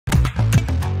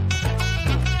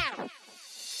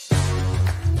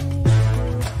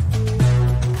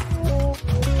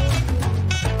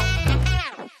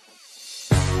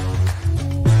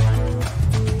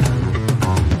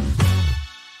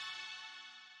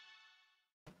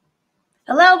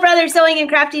Hello, Brother Sewing and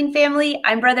Crafting family.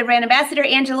 I'm Brother Brand Ambassador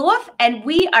Angela Wolf, and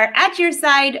we are at your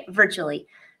side virtually.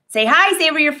 Say hi,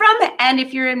 say where you're from, and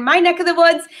if you're in my neck of the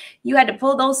woods, you had to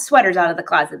pull those sweaters out of the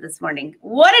closet this morning.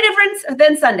 What a difference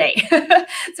than Sunday.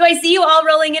 So I see you all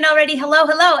rolling in already. Hello,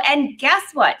 hello. And guess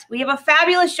what? We have a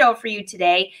fabulous show for you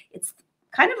today. It's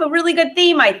kind of a really good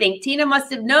theme, I think. Tina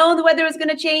must have known the weather was going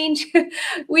to change.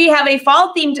 We have a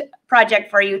fall-themed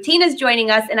project for you. Tina's joining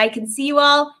us, and I can see you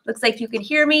all. Looks like you can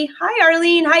hear me. Hi,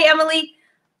 Arlene. Hi, Emily.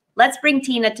 Let's bring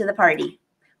Tina to the party.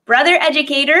 Brother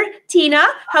Educator, Tina,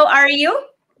 how are you?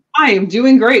 I am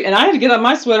doing great, and I had to get on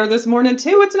my sweater this morning,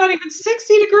 too. It's not even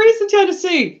 60 degrees in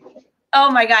Tennessee. Oh,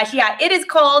 my gosh. Yeah, it is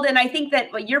cold, and I think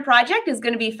that your project is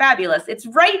going to be fabulous. It's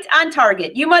right on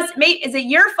target. You must make, is it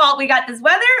your fault we got this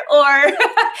weather, or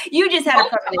you just had a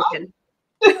premonition?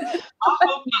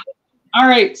 All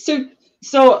right, so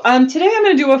today I'm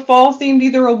going to do a fall-themed,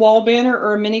 either a wall banner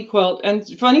or a mini quilt. And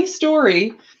funny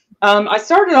story, I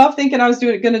started off thinking I was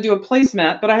going to do a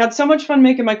placemat, but I had so much fun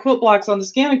making my quilt blocks on the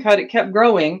ScanNCut, it kept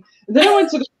growing. Then I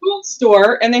went to the quilt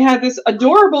store, and they had this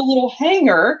adorable little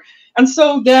hanger. And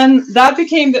so then that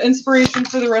became the inspiration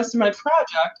for the rest of my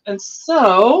project. And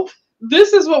so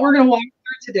this is what we're going to walk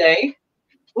through today.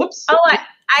 Whoops. Oh,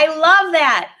 I love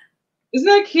that. Isn't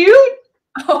that cute?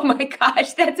 Oh my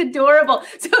gosh, that's adorable.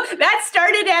 So that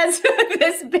started as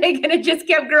this big and it just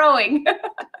kept growing.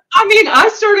 I mean, I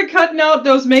started cutting out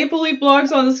those maple leaf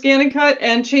blocks on the ScanNCut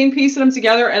and chain piecing them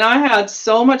together, and I had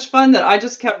so much fun that I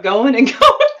just kept going and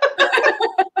going.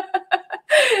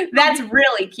 That's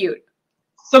really cute.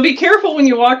 So be careful when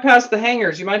you walk past the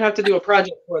hangers. You might have to do a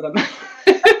project for them.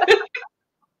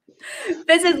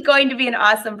 This is going to be an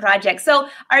awesome project. So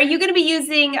are you going to be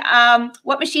using,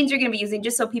 what machines you're going to be using,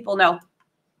 just so people know?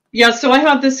 Yeah, so I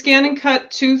have the ScanNCut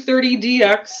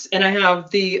 230DX, and I have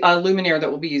the Luminaire that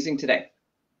we'll be using today.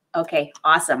 Okay,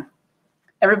 awesome.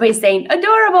 Everybody's saying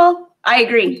adorable. I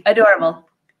agree, adorable.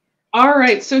 All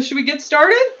right, so should we get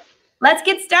started? Let's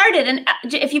get started. And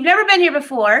if you've never been here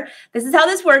before, this is how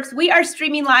this works. We are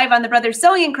streaming live on the Brother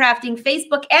Sewing and Crafting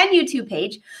Facebook and YouTube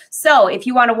page. So if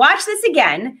you want to watch this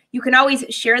again, you can always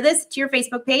share this to your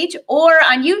Facebook page, or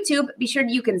on YouTube, be sure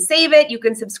you can save it. You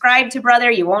can subscribe to Brother.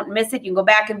 You won't miss it. You can go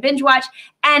back and binge watch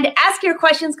and ask your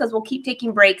questions, because we'll keep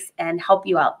taking breaks and help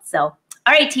you out. So, all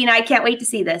right, Tina, I can't wait to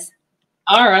see this.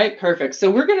 All right, perfect.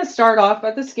 So we're going to start off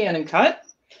at the ScanNCut.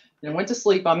 And went to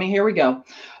sleep on me. Here we go.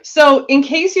 So in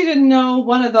case you didn't know,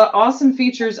 one of the awesome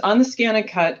features on the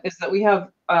ScanNCut is that we have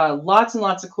lots and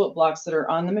lots of quilt blocks that are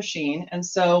on the machine. And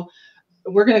so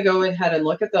we're going to go ahead and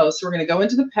look at those. So we're going to go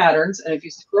into the patterns. And if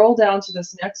you scroll down to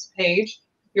this next page,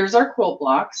 here's our quilt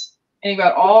blocks. And you've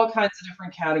got all kinds of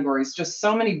different categories. Just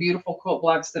so many beautiful quilt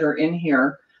blocks that are in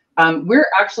here. We're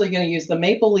actually going to use the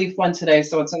maple leaf one today.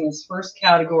 So it's in this first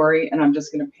category. And I'm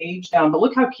just going to page down. But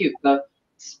look how cute the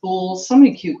spools, so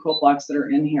many cute quilt blocks that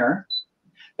are in here.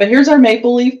 But here's our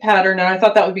maple leaf pattern, and I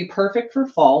thought that would be perfect for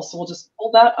fall, so we'll just pull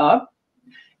that up.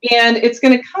 And it's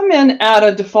going to come in at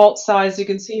a default size. You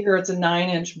can see here it's a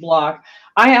 9-inch block.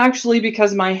 I actually,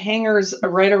 because my hanger's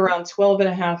right around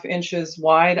 12.5 inches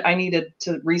wide, I needed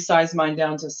to resize mine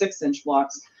down to 6-inch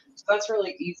blocks. So that's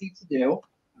really easy to do.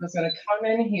 I'm just going to come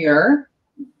in here,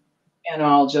 and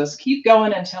I'll just keep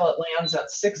going until it lands at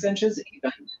 6 inches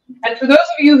even. And for those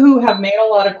of you who have made a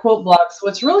lot of quilt blocks,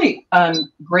 what's really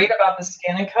great about the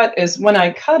ScanNCut is when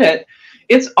I cut it,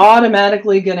 it's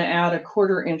automatically going to add a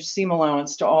 1/4 inch seam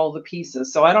allowance to all the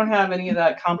pieces. So I don't have any of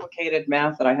that complicated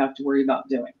math that I have to worry about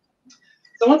doing.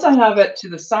 So once I have it to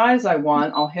the size I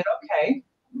want, I'll hit OK.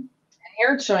 And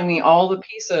here it's showing me all the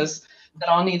pieces that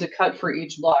I'll need to cut for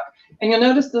each block. And you'll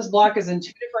notice this block is in 2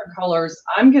 different colors.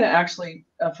 I'm going to actually,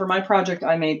 for my project,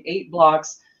 I made 8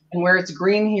 blocks. And where it's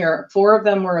green here, 4 of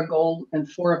them were a gold and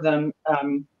 4 of them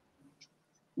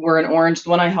were an orange. The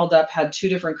one I held up had 2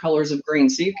 different colors of green.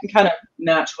 So you can kind of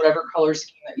match whatever color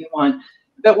scheme that you want.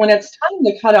 But when it's time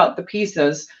to cut out the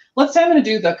pieces, let's say I'm going to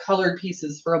do the colored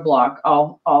pieces for a block.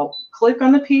 I'll click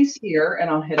on the piece here and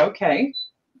I'll hit OK.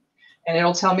 And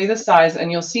it'll tell me the size.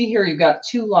 And you'll see here you've got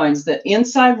 2 lines. The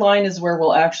inside line is where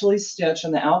we'll actually stitch,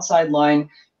 and the outside line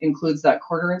includes that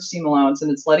 1/4 inch seam allowance.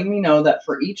 And it's letting me know that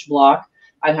for each block,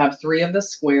 I'd have 3 of the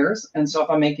squares. And so if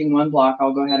I'm making 1 block,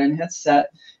 I'll go ahead and hit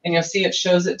set. And you'll see it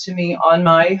shows it to me on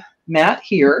my mat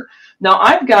here. Now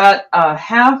I've got a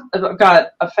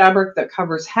fabric that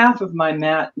covers half of my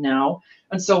mat now.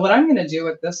 And so what I'm going to do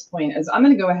at this point is I'm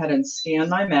going to go ahead and scan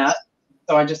my mat.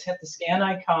 So I just hit the scan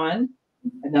icon,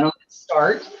 and then I'll hit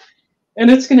start. And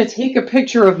it's going to take a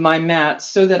picture of my mat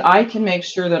so that I can make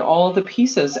sure that all of the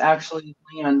pieces actually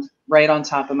land right on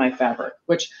top of my fabric,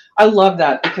 which I love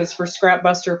that, because for scrap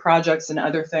buster projects and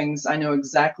other things, I know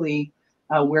exactly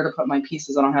where to put my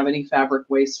pieces. I don't have any fabric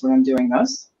waste when I'm doing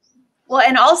this. Well,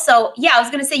 and also, yeah, I was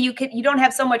going to say you don't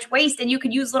have so much waste, and you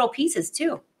could use little pieces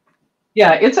too.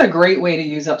 Yeah, it's a great way to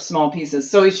use up small pieces.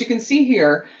 So as you can see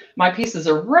here, my pieces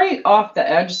are right off the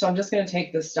edge. So I'm just going to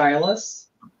take the stylus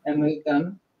and move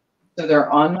them so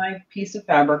they're on my piece of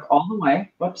fabric all the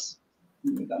way. Whoops,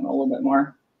 move them a little bit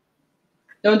more.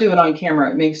 Don't do it on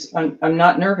camera. It makes I'm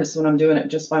not nervous when I'm doing it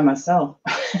just by myself.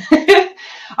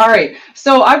 All right,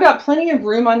 so I've got plenty of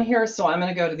room on here, so I'm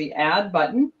going to go to the Add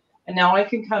button, and now I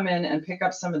can come in and pick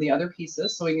up some of the other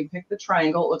pieces. So we can pick the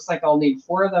triangle. It looks like I'll need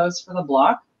 4 of those for the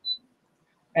block.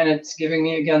 And it's giving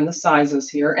me, again, the sizes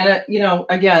here. And, it, you know,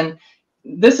 again,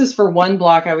 this is for 1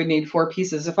 block. I would need 4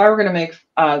 pieces. If I were going to make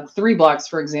 3 blocks,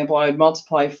 for example, I would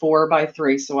multiply 4 by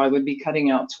 3. So I would be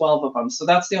cutting out 12 of them. So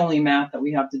that's the only math that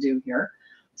we have to do here.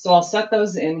 So I'll set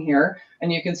those in here.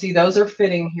 And you can see those are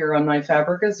fitting here on my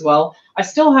fabric as well. I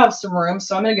still have some room.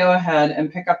 So I'm going to go ahead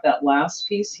and pick up that last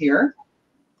piece here.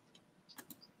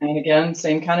 And again,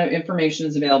 same kind of information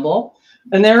is available.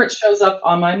 And there it shows up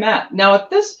on my mat. Now at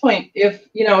this point, if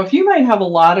you might have a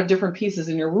lot of different pieces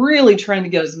and you're really trying to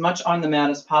get as much on the mat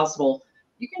as possible,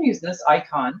 you can use this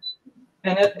icon.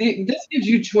 And this gives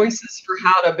you choices for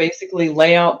how to basically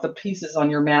lay out the pieces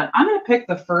on your mat. I'm going to pick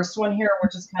the first one here,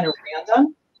 which is kind of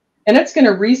random. And it's going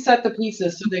to reset the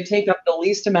pieces so they take up the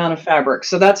least amount of fabric.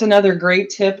 So that's another great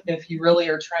tip if you really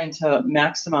are trying to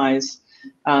maximize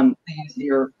the use of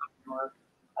your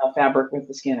fabric with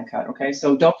the ScanNCut. Okay,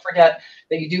 so don't forget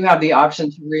that you do have the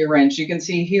option to rearrange. You can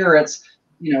see here it's,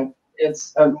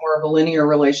 it's more of a linear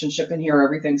relationship in here.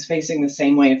 Everything's facing the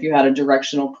same way if you had a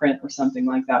directional print or something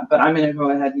like that. But I'm going to go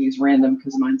ahead and use random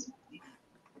because mine's empty.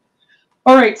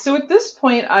 All right, so at this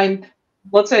point,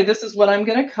 let's say this is what I'm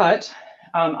going to cut.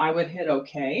 I would hit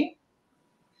OK.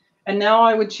 And now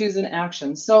I would choose an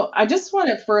action. So I just want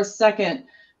to, for a second,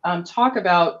 talk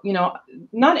about,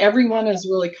 not everyone is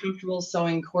really comfortable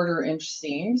sewing 1/4 inch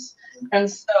seams.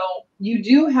 And so you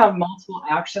do have multiple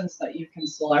actions that you can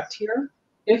select here.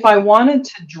 If I wanted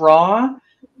to draw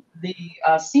the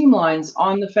seam lines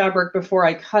on the fabric before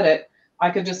I cut it, I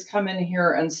could just come in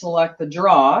here and select the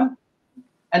draw.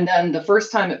 And then the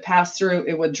first time it passed through,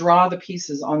 it would draw the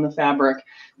pieces on the fabric.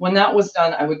 When that was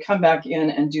done, I would come back in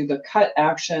and do the cut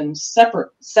action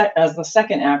separate as the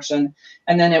second action,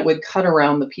 and then it would cut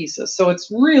around the pieces. So it's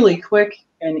really quick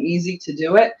and easy to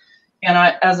do it. And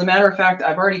as a matter of fact,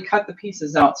 I've already cut the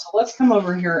pieces out. So let's come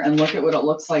over here and look at what it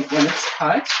looks like when it's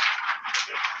cut.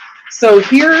 So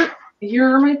here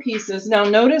are my pieces. Now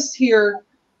notice here,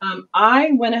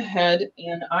 I went ahead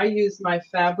and I used my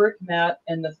fabric mat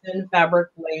and the thin fabric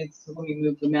blades. So let me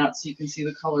move the mat so you can see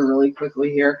the color really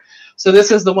quickly here. So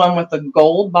this is the one with the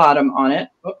gold bottom on it.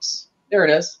 Oops, there it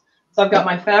is. So I've got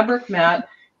my fabric mat.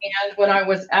 And when I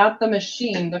was at the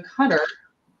machine, the cutter,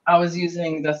 I was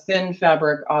using the thin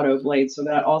fabric auto blade. So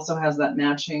that also has that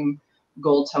matching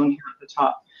gold tone here at the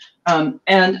top.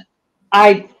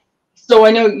 So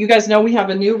I know you guys know we have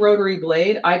a new rotary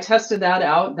blade. I tested that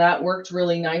out. That worked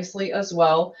really nicely as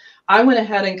well. I went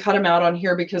ahead and cut them out on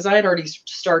here because I had already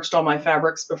starched all my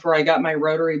fabrics before I got my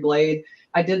rotary blade.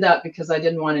 I did that because I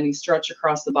didn't want any stretch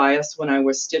across the bias when I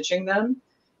was stitching them.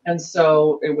 And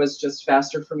so it was just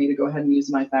faster for me to go ahead and use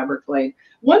my fabric blade.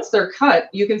 Once they're cut,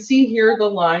 you can see here the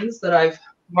lines that I've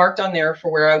marked on there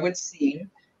for where I would seam.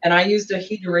 And I used a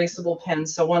heat erasable pen.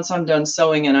 So once I'm done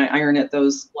sewing and I iron it,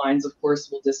 those lines, of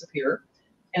course, will disappear.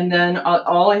 And then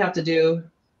all I have to do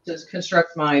to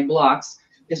construct my blocks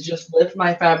is just lift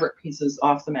my fabric pieces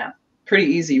off the mat. Pretty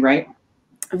easy, right?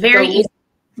 Very easy.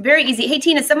 Very easy. Hey,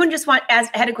 Tina, someone just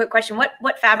had a quick question.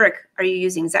 What fabric are you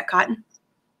using? Is that cotton?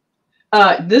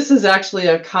 This is actually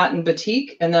a cotton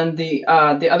batik. And then the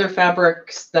other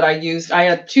fabrics that I used, I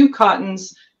had 2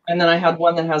 cottons. And then I had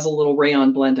one that has a little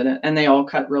rayon blend in it, and they all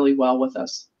cut really well with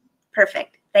us.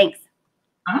 Perfect. Thanks.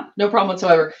 No problem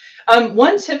whatsoever.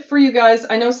 One tip for you guys,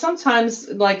 I know sometimes,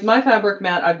 like my fabric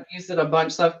mat, I've used it a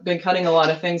bunch, so I've been cutting a lot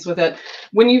of things with it.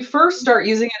 When you first start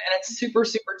using it and it's super,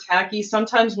 super tacky,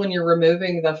 sometimes when you're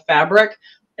removing the fabric,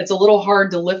 it's a little hard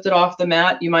to lift it off the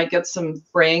mat. You might get some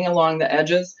fraying along the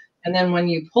edges. And then when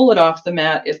you pull it off the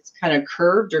mat, it's kind of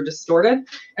curved or distorted.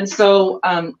 And so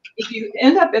if you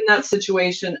end up in that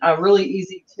situation, a really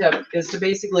easy tip is to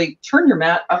basically turn your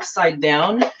mat upside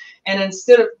down. And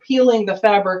instead of peeling the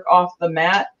fabric off the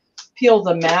mat, peel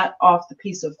the mat off the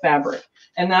piece of fabric.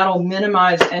 And that'll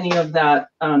minimize any of that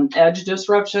edge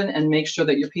disruption and make sure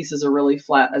that your pieces are really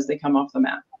flat as they come off the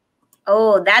mat.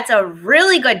 Oh, that's a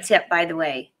really good tip, by the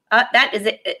way. That is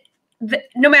it.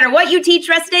 No matter what you teach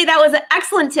rest day, that was an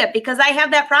excellent tip because I have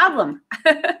that problem.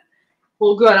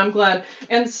 Well, good. I'm glad.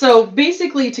 And so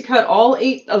basically to cut all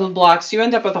 8 of the blocks, you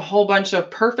end up with a whole bunch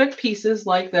of perfect pieces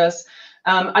like this.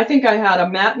 I think I had a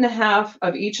mat and a half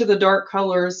of each of the dark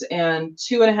colors and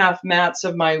 2.5 mats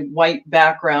of my white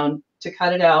background to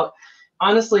cut it out.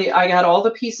 Honestly, I got all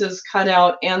the pieces cut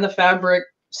out and the fabric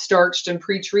starched and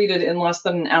pre-treated in less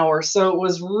than an hour. So it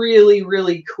was really,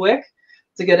 really quick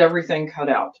to get everything cut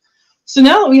out. So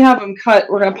now that we have them cut,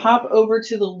 we're going to pop over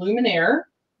to the Luminaire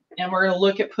and we're going to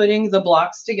look at putting the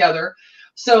blocks together.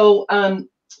 So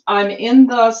I'm in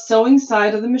the sewing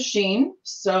side of the machine.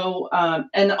 So,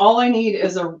 and all I need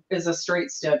is a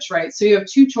straight stitch, right? So you have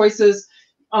 2 choices.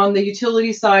 On the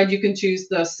utility side, you can choose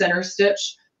the center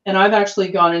stitch. And I've actually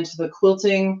gone into the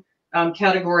quilting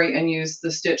category and used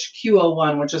the stitch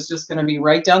Q01, which is just going to be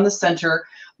right down the center.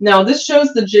 Now this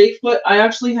shows the J foot. I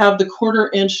actually have the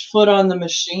 1/4 inch foot on the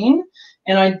machine.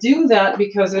 And I do that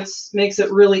because it makes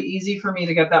it really easy for me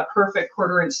to get that perfect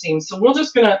 1/4 inch seam. So I'm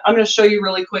going to show you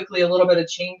really quickly a little bit of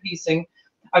chain piecing.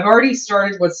 I've already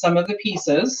started with some of the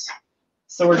pieces.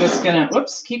 So we're just going to,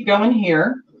 whoops, keep going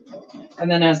here. And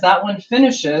then as that one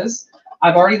finishes,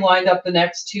 I've already lined up the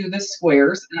next 2, the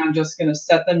squares, and I'm just going to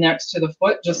set them next to the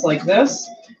foot just like this.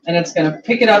 And it's going to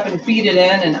pick it up and feed it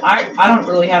in. And I don't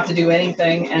really have to do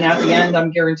anything. And at the end, I'm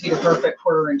guaranteed a perfect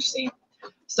 1/4 inch seam.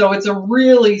 So it's a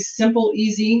really simple,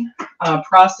 easy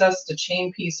process to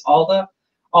chain piece all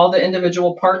the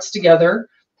individual parts together.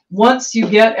 Once you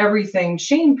get everything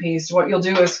chain pieced, what you'll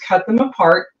do is cut them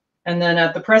apart. And then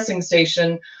at the pressing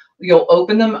station, you'll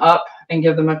open them up and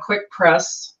give them a quick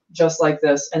press just like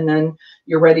this. And then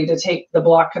you're ready to take the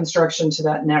block construction to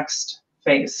that next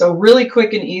phase. So really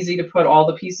quick and easy to put all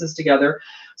the pieces together.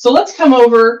 So let's come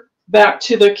over back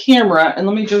to the camera and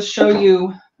let me just show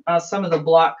you some of the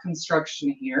block construction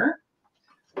here.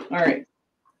 All right,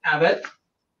 have it.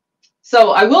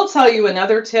 So I will tell you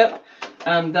another tip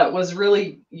that was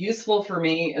really useful for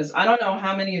me is I don't know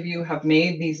how many of you have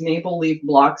made these maple leaf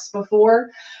blocks before,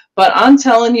 but I'm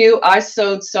telling you, I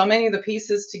sewed so many of the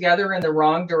pieces together in the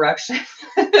wrong direction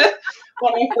when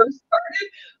I first started.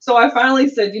 So I finally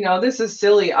said, you know, this is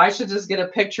silly. I should just get a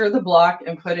picture of the block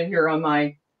and put it here on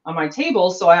my table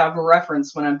so I have a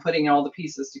reference when I'm putting all the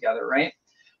pieces together, right?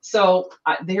 So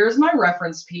here's my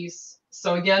reference piece.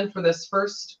 So again, for this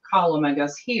first column, I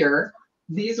guess here,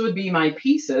 these would be my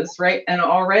pieces, right? And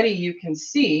already you can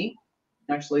see,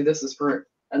 actually, this is for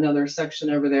another section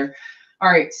over there.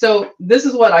 All right, so this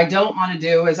is what I don't want to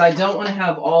do is I don't want to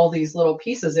have all these little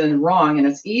pieces in wrong. And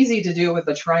it's easy to do with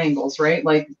the triangles, right?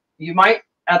 Like you might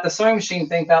at the sewing machine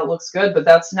think that looks good, but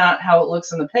that's not how it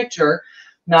looks in the picture.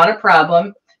 Not a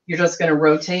problem. You're just going to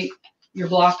rotate your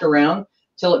block around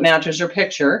till it matches your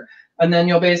picture. And then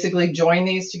you'll basically join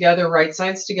these together, right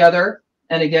sides together.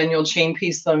 And again, you'll chain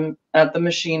piece them at the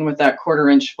machine with that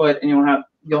 1/4 inch foot and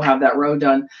you'll have that row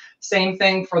done. Same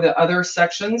thing for the other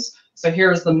sections. So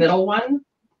here's the middle one.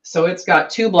 So it's got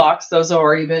 2 blocks. Those have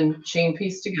already been chain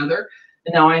pieced together.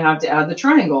 And now I have to add the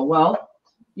triangle. Well,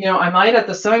 you know, I might at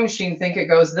the sewing machine think it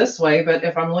goes this way, but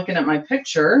if I'm looking at my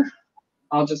picture,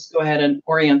 I'll just go ahead and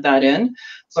orient that in.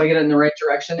 So I get it in the right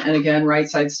direction. And again, right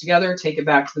sides together, take it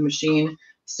back to the machine,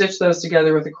 stitch those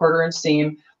together with a 1/4 inch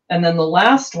seam. And then the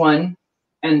last one,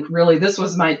 and really this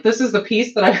is the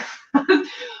piece that I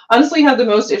honestly had the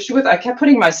most issue with. I kept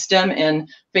putting my stem in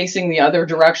facing the other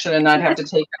direction and I'd have to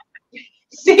take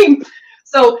seam.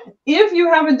 So if you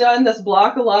haven't done this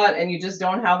block a lot and you just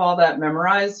don't have all that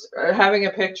memorized, having a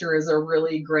picture is a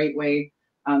really great way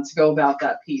to go about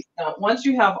that piece. Now, once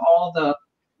you have all the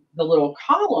little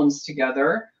columns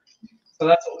together, so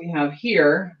that's what we have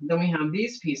here, then we have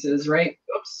these pieces, right?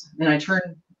 Oops, and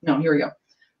here we go.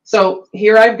 So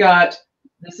here I've got,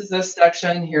 this is this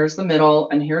section, here's the middle,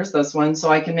 and here's this one. So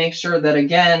I can make sure that,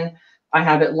 again, I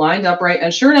have it lined up right.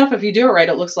 And sure enough, if you do it right,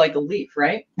 it looks like a leaf,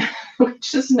 right?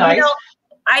 Which is nice. You know,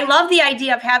 I love the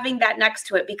idea of having that next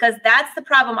to it because that's the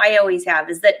problem I always have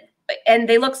is that, and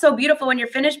they look so beautiful when you're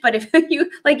finished, but if you,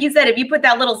 like you said, if you put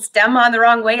that little stem on the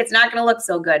wrong way, it's not going to look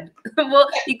so good. Well,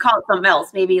 you call it something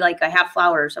else, maybe like a half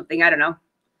flower or something. I don't know.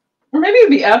 Or maybe it'd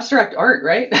be abstract art,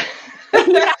 right? Yeah,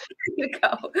 there you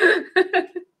go.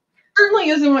 Certainly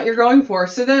isn't what you're going for.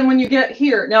 So then when you get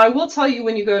here, now I will tell you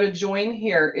when you go to join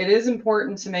here, it is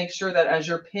important to make sure that as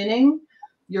you're pinning,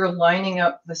 you're lining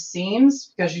up the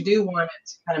seams because you do want it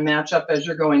to kind of match up as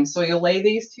you're going. So you'll lay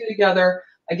these 2 together,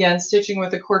 again, stitching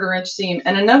with a 1/4 inch seam.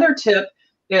 And another tip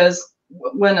is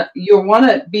when you want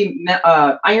to be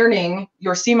ironing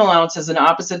your seam allowances in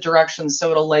opposite directions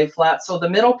so it'll lay flat. So the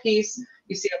middle piece,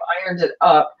 you see I've ironed it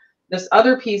up. This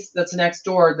other piece that's next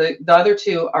door, the other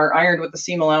 2 are ironed with the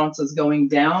seam allowances going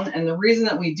down. And the reason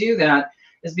that we do that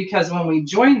is because when we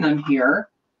join them here,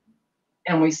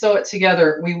 and we sew it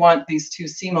together, we want these two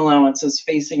seam allowances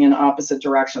facing in opposite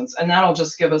directions, and that'll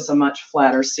just give us a much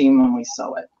flatter seam when we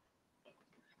sew it.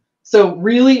 So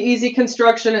really easy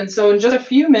construction, and so in just a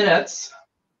few minutes,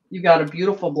 you got a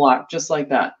beautiful block just like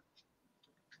that.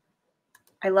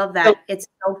 I love that. It's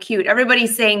so cute.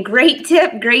 Everybody's saying, great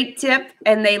tip,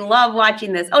 and they love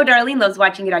watching this. Oh, Darlene loves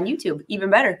watching it on YouTube. Even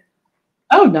better.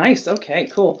 Oh, nice. Okay,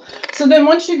 cool. So then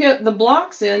once you get the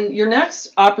blocks in, your next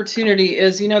opportunity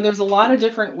is, you know, there's a lot of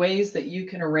different ways that you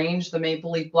can arrange the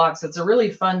maple leaf blocks. It's a really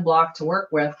fun block to work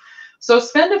with. So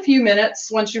spend a few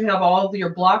minutes once you have all of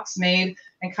your blocks made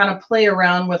and kind of play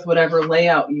around with whatever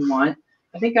layout you want.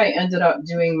 I think I ended up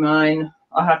doing mine.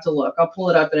 I'll have to look. I'll pull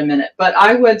it up in a minute. But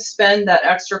I would spend that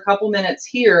extra couple minutes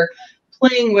here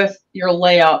playing with your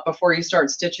layout before you start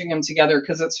stitching them together,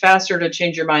 because it's faster to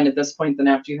change your mind at this point than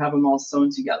after you have them all sewn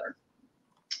together.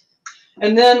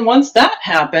 And then once that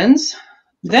happens,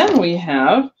 then we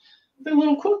have the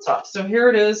little quilt top. So here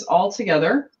it is all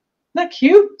together. Isn't that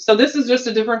cute? So this is just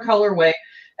a different colorway.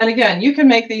 And again, you can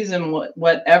make these in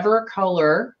whatever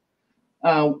color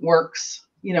works,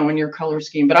 you know, in your color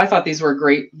scheme. But I thought these were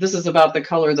great. This is about the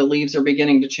color the leaves are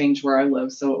beginning to change where I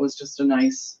live. So it was just a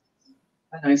nice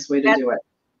way to do it.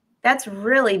 That's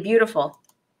really beautiful.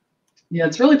 Yeah,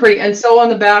 it's really pretty. And so on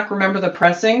the back, remember the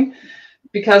pressing,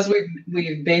 because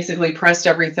we've basically pressed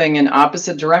everything in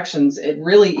opposite directions. It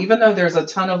really, even though there's a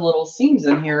ton of little seams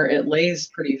in here, it lays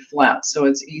pretty flat. So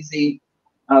it's easy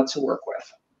to work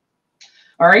with.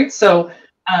 All right. So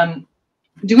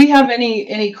do we have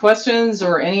any questions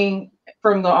or any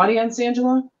from the audience,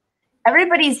 Angela?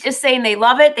 Everybody's just saying they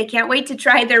love it. They can't wait to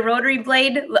try their rotary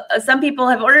blade. Some people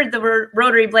have ordered the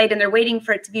rotary blade and they're waiting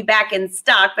for it to be back in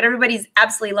stock, but everybody's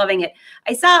absolutely loving it.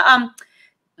 I saw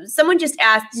someone just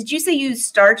asked, did you say you use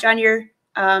starch on your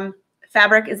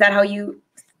fabric? Is that how you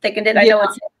thickened it? I know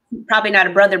it's probably not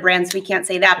a Brother brand, so we can't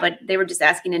say that, but they were just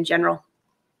asking in general.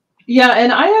 Yeah,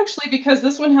 and I actually, because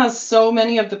this one has so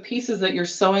many of the pieces that you're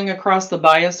sewing across the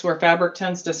bias where fabric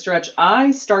tends to stretch, I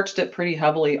starched it pretty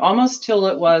heavily, almost till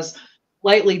it was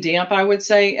lightly damp, I would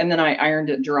say, and then I ironed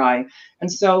it dry.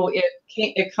 And so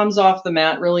it comes off the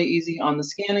mat really easy on the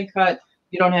ScanNCut.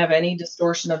 You don't have any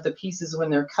distortion of the pieces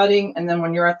when they're cutting. And then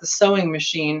when you're at the sewing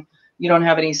machine, you don't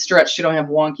have any stretch. You don't have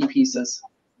wonky pieces.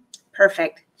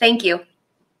 Perfect. Thank you.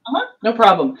 No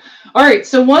problem. All right.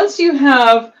 So once you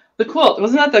have the quilt,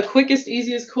 wasn't that the quickest,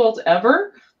 easiest quilt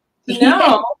ever? So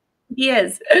now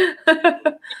Yes.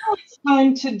 it's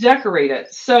time to decorate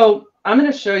it. So I'm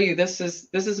going to show you. This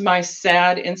is my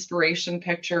sad inspiration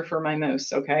picture for my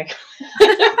moose. Okay.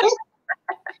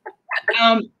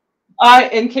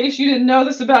 In case you didn't know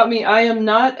this about me, I am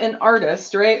not an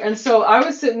artist, right? And so I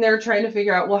was sitting there trying to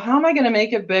figure out, well, how am I going to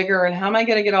make it bigger, and how am I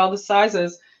going to get all the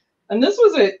sizes? And this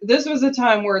was a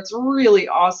time where it's really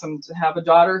awesome to have a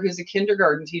daughter who's a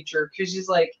kindergarten teacher, because she's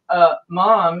like,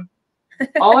 Mom,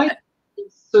 all I do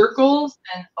is circles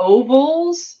and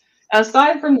ovals.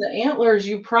 Aside from the antlers,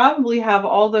 you probably have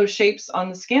all those shapes on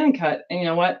the ScanNCut. And you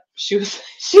know what? She was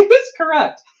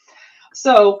correct.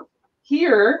 So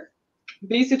here,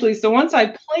 basically, so once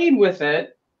I played with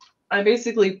it, I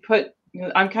basically put,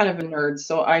 I'm kind of a nerd,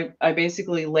 so I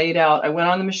basically laid out, I went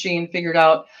on the machine, figured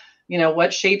out, you know,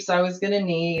 what shapes I was going to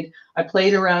need. I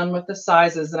played around with the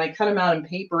sizes, and I cut them out in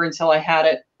paper until I had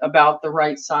it about the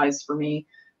right size for me.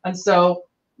 And so,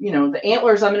 you know, the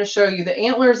antlers, I'm going to show you the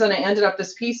antlers, and I ended up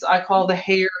this piece I call the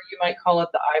hair. You might call it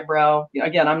the eyebrow.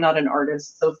 Again, I'm not an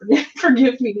artist, so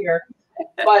forgive me here.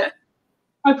 But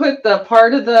I put the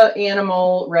part of the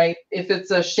animal, right? If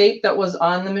it's a shape that was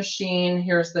on the machine,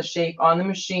 here's the shape on the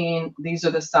machine. These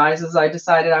are the sizes I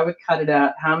decided I would cut it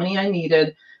at, how many I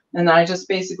needed. And I just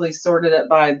basically sorted it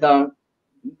by the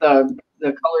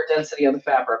color density of the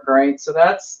fabric, right? So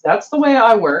that's the way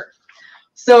I work.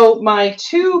 So my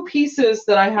two pieces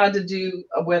that I had to do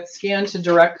with scan to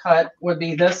direct cut would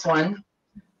be this one.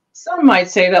 Some might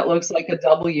say that looks like a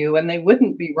W, and they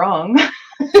wouldn't be wrong.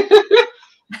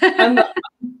 And the other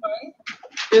one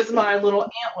is my little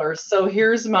antlers. So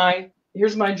here's my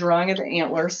drawing of the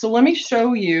antlers. So let me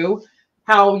show you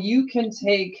how you can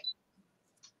take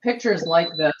pictures like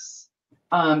this.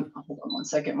 Hold on one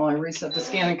second while I reset the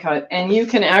ScanNCut, and you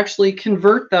can actually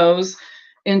convert those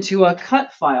into a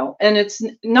cut file. And it's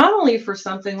not only for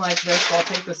something like this, so I'll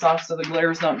take this off so the glare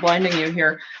is not blinding you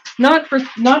here, not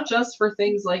just for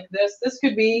things like this. This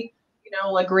could be, you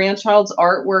know, like grandchild's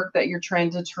artwork that you're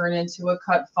trying to turn into a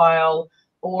cut file,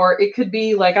 or it could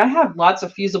be like, I have lots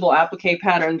of fusible applique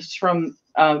patterns from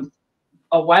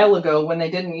a while ago when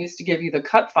they didn't used to give you the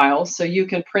cut files, so you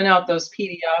can print out those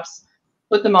PDFs,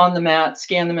 put them on the mat,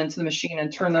 scan them into the machine,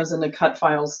 and turn those into cut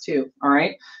files too. All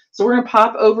right. So we're going to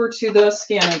pop over to the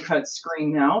ScanNCut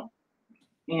screen now,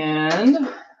 and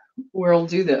we'll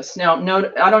do this. Now,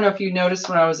 note, I don't know if you noticed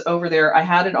when I was over there, I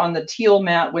had it on the teal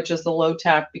mat, which is the low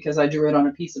tack because I drew it on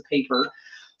a piece of paper.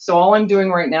 So all I'm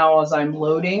doing right now is I'm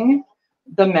loading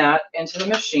the mat into the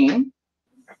machine.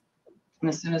 And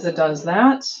as soon as it does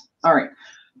that, all right.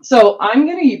 So I'm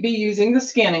going to be using the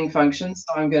scanning function.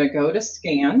 So I'm going to go to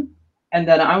scan, and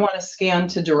then I want to scan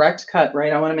to direct cut,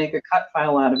 right? I want to make a cut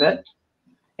file out of it.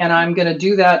 And I'm going to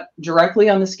do that directly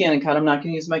on the ScanNCut. I'm not going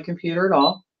to use my computer at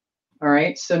all. All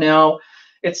right. So now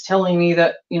it's telling me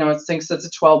that, you know, it thinks it's a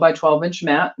 12 by 12 inch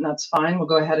mat, and that's fine. We'll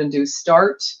go ahead and do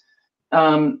start.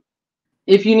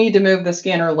 If you need to move the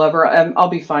scanner lever, I'll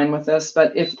be fine with this,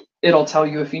 but if it'll tell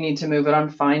you if you need to move it, I'm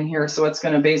fine here. So it's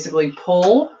going to basically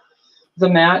pull the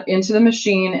mat into the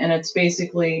machine, and it's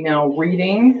basically now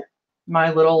reading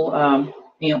my little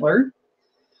antler.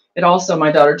 It also,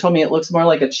 my daughter told me it looks more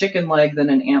like a chicken leg than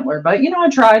an antler, but you know, I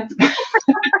tried.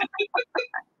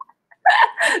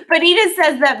 But Edith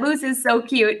says that moose is so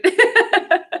cute.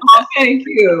 Oh, thank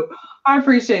you. I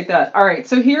appreciate that. All right,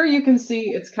 so here you can see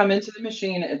it's come into the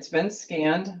machine. It's been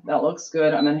scanned. That looks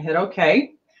good. I'm going to hit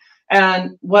OK.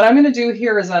 And what I'm going to do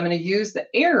here is I'm going to use the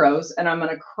arrows, and I'm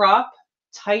going to crop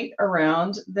tight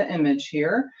around the image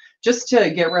here just to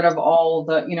get rid of all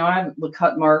the, you know, I have the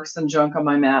cut marks and junk on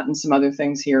my mat and some other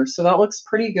things here. So that looks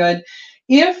pretty good.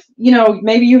 If, you know,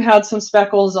 maybe you had some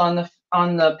speckles on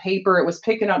the paper, it was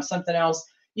picking up something else,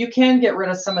 you can get rid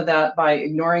of some of that by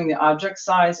ignoring the object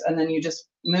size, and then you just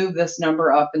move this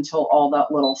number up until all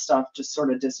that little stuff just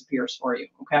sort of disappears for you,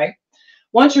 okay?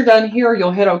 Once you're done here,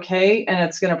 you'll hit OK, and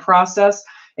it's going to process.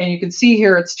 And you can see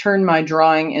here it's turned my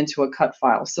drawing into a cut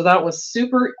file. So that was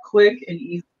super quick and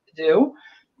easy to do.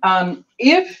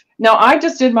 Now I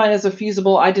just did mine as a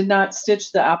fusible. I did not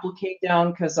stitch the applique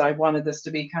down because I wanted this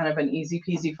to be kind of an easy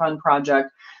peasy fun project.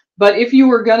 But if you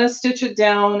were going to stitch it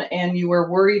down and you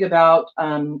were worried about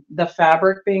the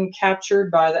fabric being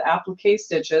captured by the applique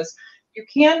stitches, you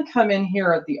can come in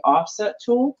here at the offset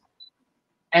tool,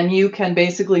 and you can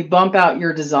basically bump out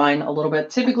your design a little bit.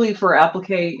 Typically for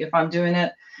applique, if I'm doing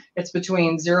it, it's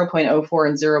between 0.04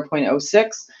 and 0.06.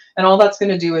 And all that's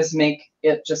going to do is make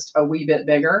it just a wee bit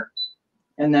bigger.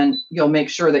 And then you'll make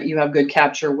sure that you have good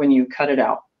capture when you cut it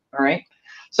out. All right.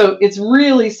 So it's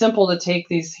really simple to take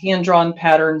these hand-drawn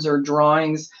patterns or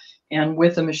drawings and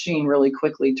with a machine really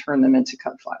quickly turn them into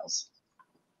cut files.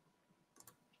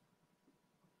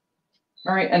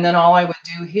 All right, and then all I would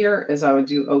do here is I would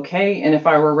do OK. And if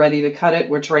I were ready to cut it,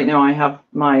 which right now I have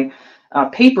my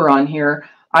paper on here,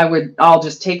 I'll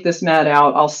just take this mat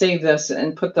out, I'll save this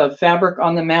and put the fabric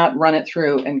on the mat, run it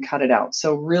through and cut it out.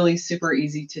 So really super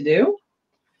easy to do.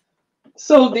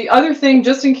 So the other thing,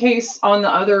 just in case on the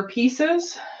other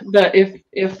pieces, that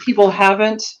if people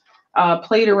haven't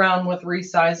played around with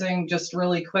resizing, just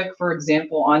really quick, for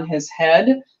example, on his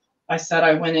head, I said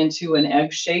I went into an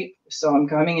egg shape. So I'm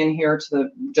coming in here to the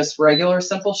just regular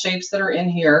simple shapes that are in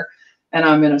here. And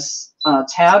I'm going to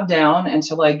tab down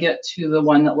until I get to the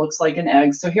one that looks like an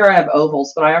egg. So here I have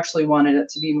ovals, but I actually wanted it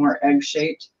to be more egg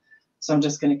shaped. So I'm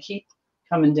just going to keep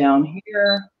coming down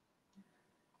here.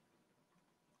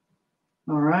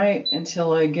 All right,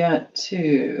 until I get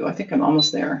to, I think I'm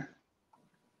almost there.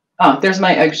 There's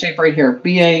my egg shape right here,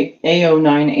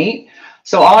 BA098.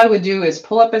 So all I would do is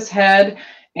pull up his head,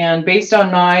 and based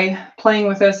on my playing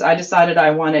with this, I decided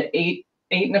I wanted 8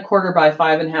 1/4 by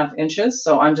 5.5 inches.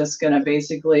 So I'm just going to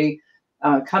basically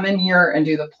come in here and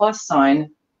do the plus sign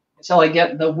until I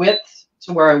get the width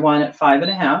to where I want it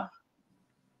 5.5.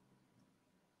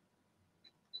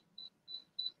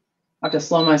 I have to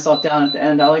slow myself down at the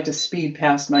end. I like to speed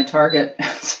past my target.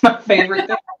 It's my favorite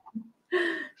thing.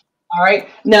 All right.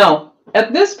 Now,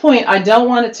 at this point, I don't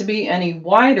want it to be any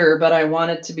wider, but I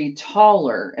want it to be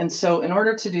taller. And so in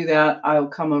order to do that, I'll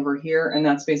come over here, and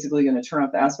that's basically going to turn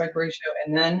up the aspect ratio.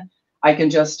 And then I can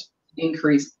just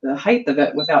increase the height of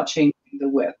it without changing the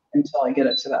width until I get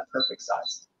it to that perfect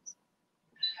size.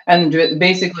 And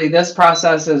basically, this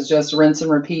process is just rinse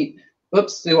and repeat,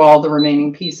 through all the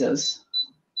remaining pieces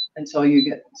until you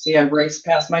get, see, I've raced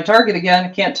past my target again. I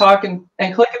can't talk and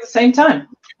click at the same time.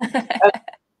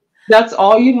 That's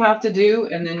all you'd have to do.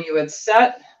 And then you would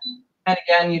set. And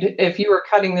again, if you were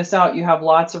cutting this out, you have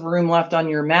lots of room left on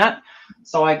your mat.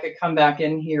 So I could come back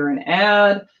in here and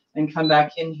add, and come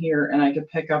back in here, and I could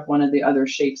pick up one of the other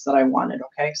shapes that I wanted.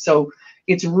 Okay. So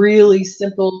it's really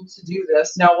simple to do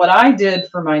this. Now, what I did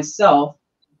for myself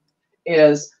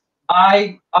is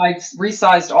I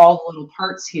resized all the little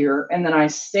parts here, and then I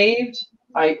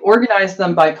organized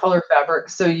them by color fabric.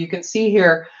 So you can see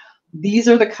here, These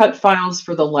are the cut files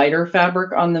for the lighter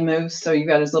fabric on the moose. So you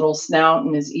got his little snout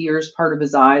and his ears, part of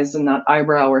his eyes, and that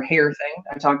eyebrow or hair thing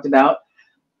I talked about.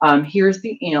 Here's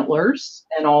the antlers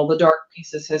and all the dark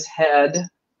pieces, his head,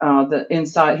 the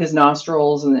inside, his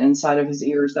nostrils and the inside of his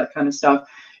ears, that kind of stuff.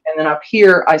 And then up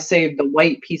here, I saved the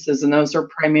white pieces, and those are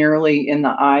primarily in the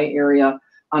eye area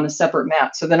on a separate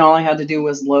mat. So then all I had to do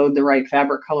was load the right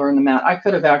fabric color in the mat. I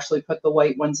could have actually put the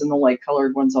white ones and the light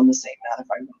colored ones on the same mat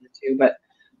if I wanted to, but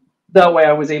that way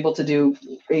I was able to do,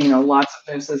 you know, lots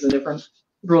of mooses and different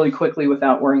really quickly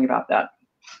without worrying about that.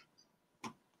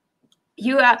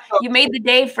 You made the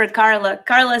day for Carla.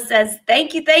 Carla says,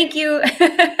 thank you, thank you.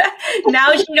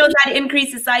 Now she knows how to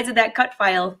increase the size of that cut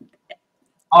file.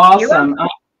 Awesome.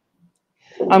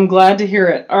 I'm glad to hear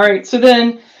it. All right. So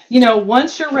then, you know,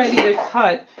 once you're ready to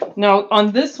cut, now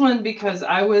on this one, because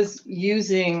I was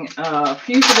using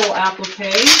fusible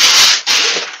applique,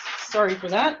 sorry for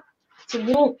that.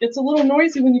 It's a little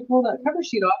noisy when you pull that cover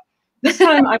sheet off. This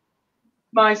time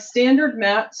my standard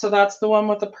mat, so that's the one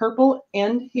with the purple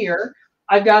end here.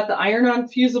 I've got the iron-on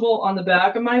fusible on the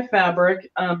back of my fabric.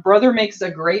 Brother makes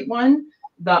a great one,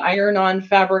 the iron-on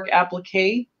fabric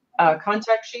applique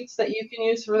contact sheets that you can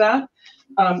use for that.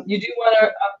 You do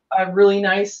want a really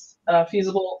nice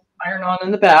fusible iron-on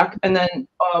in the back, and then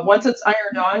once it's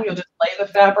ironed on, you'll just lay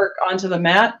the fabric onto the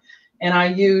mat, and I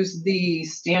use the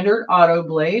standard auto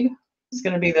blade. It's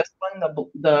going to be this one,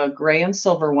 the gray and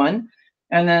silver one,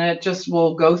 and then it just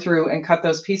will go through and cut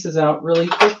those pieces out really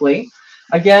quickly.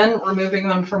 Again, removing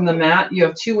them from the mat, you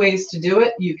have two ways to do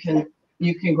it. You can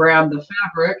grab the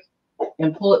fabric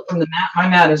and pull it from the mat. My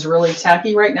mat is really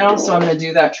tacky right now, so I'm going to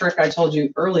do that trick I told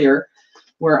you earlier,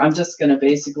 where I'm just going to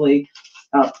basically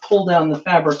pull down the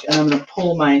fabric, and I'm going to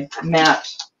pull my mat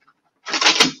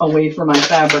away from my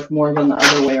fabric more than the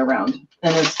other way around.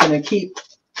 And it's going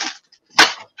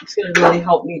to really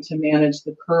help me to manage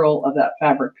the curl of that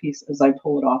fabric piece as I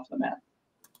pull it off the mat.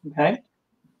 Okay.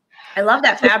 I love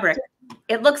that fabric.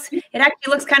 It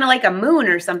actually looks kind of like a moon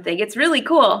or something. It's really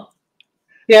cool.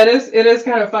 Yeah, it is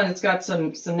kind of fun. It's got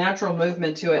some natural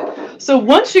movement to it. So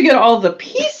once you get all the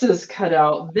pieces cut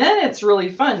out, then it's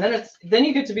really fun. Then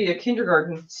you get to be a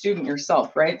kindergarten student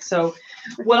yourself, right? So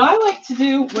what I like to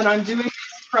do when I'm doing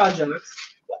these projects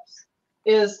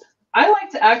is I like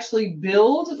to actually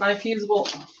build my fusible.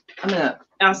 I'm going to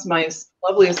ask my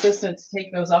lovely assistant to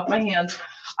take those off my hands.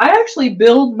 I actually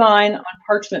build mine on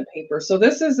parchment paper. So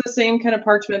this is the same kind of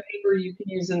parchment paper you can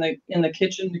use in the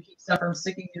kitchen to keep stuff from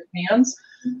sticking to your hands.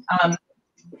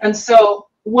 And so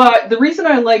the reason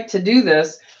I like to do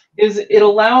this is it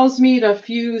allows me to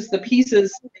fuse the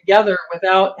pieces together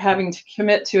without having to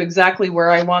commit to exactly where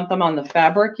I want them on the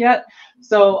fabric yet.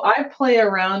 So I play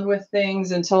around with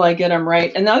things until I get them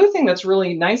right. And the other thing that's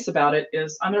really nice about it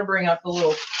is I'm going to bring up the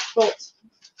little quilt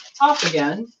top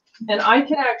again. And I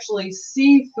can actually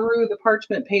see through the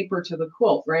parchment paper to the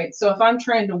quilt, right? So if I'm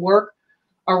trying to work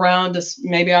around this,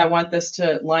 maybe I want this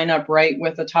to line up right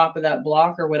with the top of that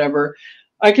block or whatever,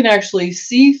 I can actually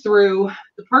see through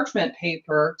the parchment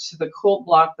paper to the quilt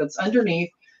block that's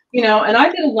underneath, you know. And I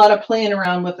did a lot of playing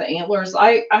around with the antlers.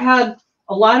 I had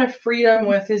a lot of freedom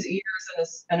with his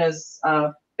ears and his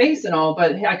face and all,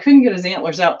 but I couldn't get his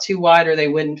antlers out too wide or they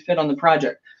wouldn't fit on the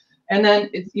project. And then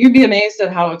you'd be amazed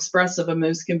at how expressive a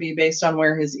moose can be based on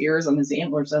where his ears and his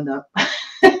antlers end up.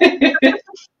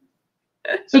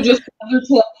 So just another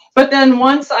tip. But then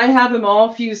once I have him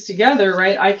all fused together,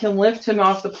 right, I can lift him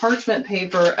off the parchment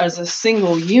paper as a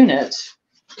single unit.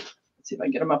 Let's see if I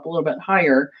can get him up a little bit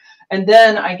higher. And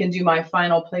then I can do my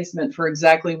final placement for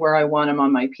exactly where I want him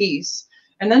on my piece.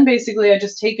 And then basically I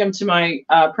just take him to my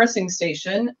pressing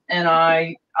station, and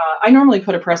I normally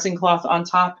put a pressing cloth on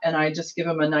top, and I just give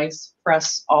him a nice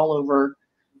press all over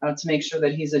to make sure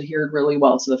that he's adhered really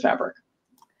well to the fabric.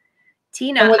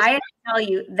 Tina, I have to tell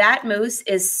you, that moose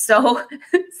is so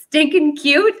stinking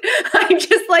cute. I'm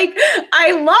just like,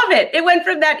 I love it. It went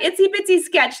from that itsy bitsy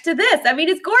sketch to this. I mean,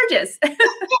 it's gorgeous.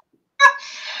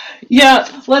 Yeah,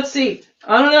 let's see.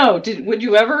 I don't know. Would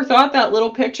you ever thought that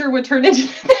little picture would turn into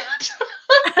that?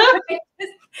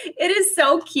 It is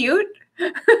so cute.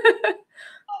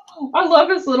 I love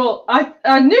his little, I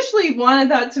initially wanted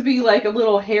that to be like a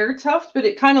little hair tuft, but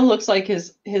it kind of looks like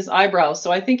his eyebrows.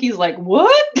 So I think he's like,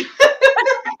 what?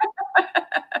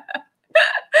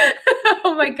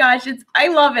 Oh my gosh, I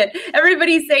love it.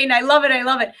 Everybody's saying, I love it, I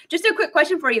love it. Just a quick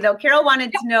question for you though. Carol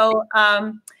wanted to know,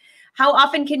 how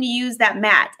often can you use that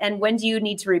mat, and when do you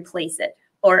need to replace it?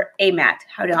 Or a mat?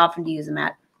 How often do you use a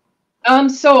mat?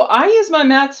 So I use my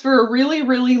mats for a really,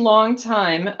 really long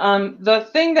time. The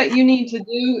thing that you need to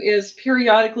do is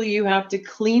periodically you have to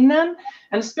clean them,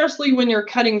 and especially when you're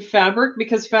cutting fabric,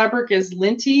 because fabric is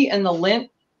linty and the lint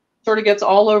sort of gets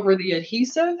all over the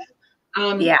adhesive.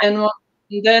 Yeah. And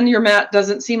then your mat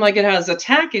doesn't seem like it has a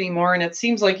tack anymore, and it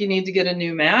seems like you need to get a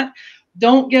new mat.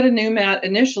 Don't get a new mat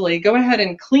initially. Go ahead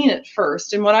and clean it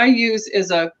first. And what I use is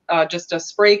a just a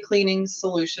spray cleaning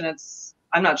solution.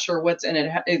 I'm not sure what's in it.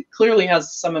 It clearly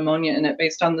has some ammonia in it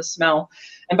based on the smell.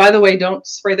 And by the way, don't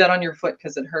spray that on your foot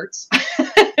because it hurts.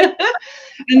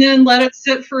 And then let it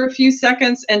sit for a few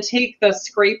seconds and take the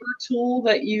scraper tool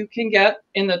that you can get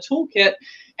in the toolkit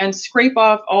and scrape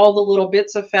off all the little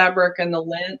bits of fabric and the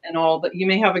lint and all that you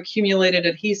may have accumulated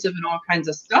adhesive and all kinds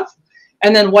of stuff.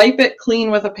 And then wipe it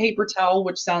clean with a paper towel,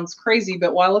 which sounds crazy,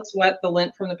 but while it's wet, the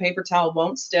lint from the paper towel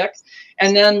won't stick.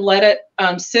 And then let it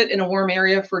sit in a warm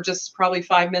area for just probably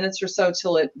 5 minutes or so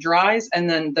till it dries, and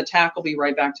then the tack will be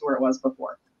right back to where it was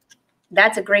before.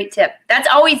 That's a great tip. That's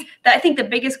always, I think, the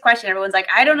biggest question. Everyone's like,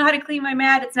 I don't know how to clean my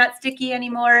mat. It's not sticky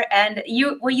anymore. And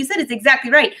what you said is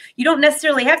exactly right. You don't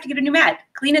necessarily have to get a new mat.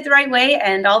 Clean it the right way,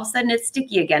 and all of a sudden it's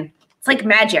sticky again. It's like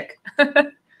magic.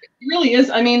 It really is.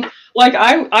 I mean, like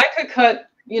I could cut,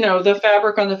 the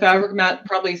fabric on the fabric mat,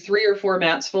 probably 3 or 4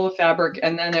 mats full of fabric,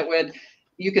 and then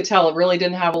you could tell it really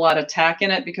didn't have a lot of tack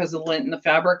in it because of the lint in the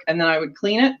fabric. And then I would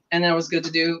clean it, and then it was good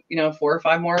to do, 4 or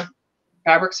 5 more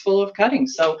fabrics full of cutting.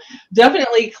 So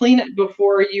definitely clean it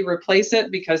before you replace it,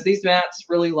 because these mats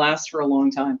really last for a long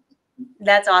time.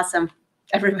 That's awesome.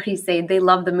 Everybody's saying they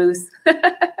love the moose. All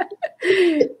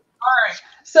right.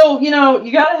 So, you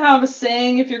got to have a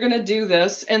saying if you're going to do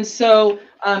this. And so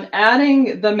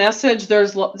adding the message,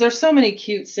 there's so many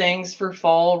cute sayings for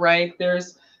fall, right?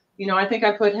 There's, I think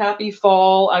I put happy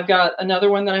fall. I've got another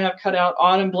one that I have cut out,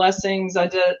 autumn blessings. I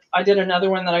did another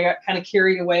one that I got kind of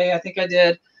carried away. I think I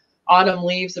did autumn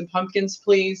leaves and pumpkins,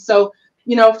 please. So,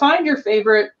 find your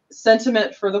favorite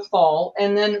sentiment for the fall.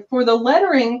 And then for the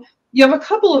lettering, you have a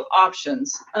couple of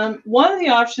options. One of the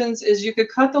options is you could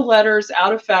cut the letters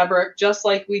out of fabric just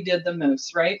like we did the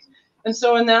moose, right? And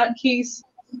so in that case,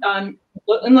 and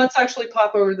let's actually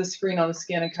pop over to the screen on the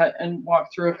ScanNCut and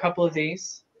walk through a couple of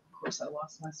these. Of course, I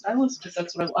lost my stylus because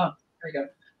that's what there we go.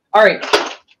 All right.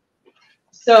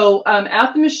 So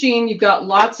at the machine, you've got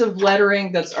lots of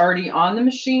lettering that's already on the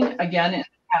machine, again, in the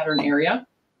pattern area.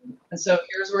 And so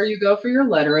here's where you go for your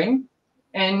lettering.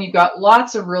 And you've got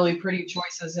lots of really pretty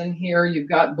choices in here. You've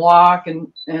got block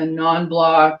and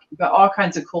non-block. You've got all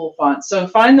kinds of cool fonts. So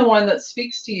find the one that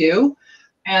speaks to you,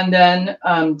 and then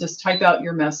just type out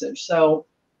your message. So,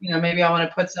 maybe I want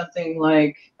to put something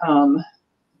like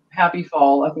happy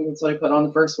fall. I think that's what I put on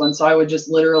the first one. So I would just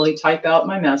literally type out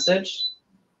my message.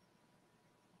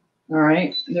 All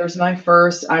right, there's my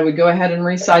first. I would go ahead and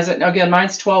resize it. Now, again,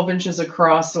 mine's 12 inches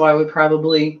across, so I would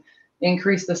probably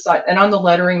increase the size. And on the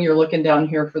lettering, you're looking down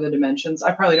here for the dimensions.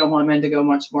 I probably don't want mine to go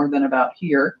much more than about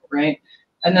here, right?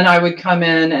 And then I would come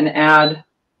in and add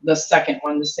the second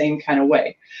one the same kind of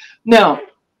way. Now,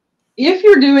 if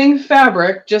you're doing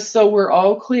fabric, just so we're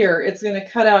all clear, it's going to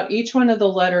cut out each one of the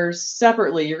letters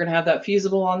separately. You're going to have that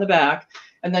fusible on the back,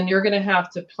 and then you're going to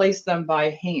have to place them by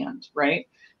hand, right?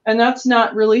 And that's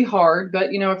not really hard,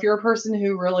 but if you're a person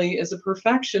who really is a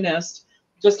perfectionist,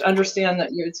 just understand that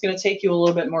it's going to take you a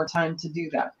little bit more time to do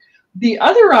that. The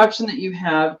other option that you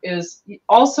have is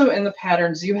also in the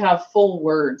patterns, you have full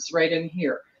words right in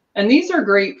here. And these are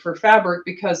great for fabric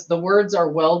because the words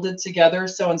are welded together.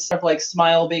 So instead of like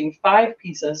smile being 5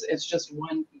 pieces, it's just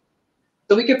 1 piece.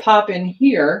 So we could pop in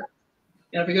here.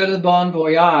 And if we go to the Bon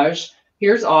Voyage,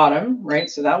 here's autumn,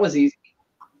 right? So that was easy.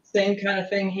 Same kind of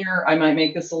thing here. I might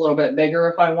make this a little bit bigger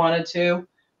if I wanted to,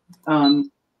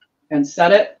 and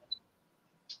set it.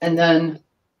 And then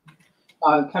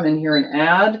come in here and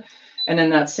add. And in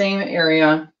that same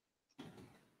area,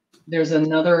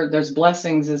 there's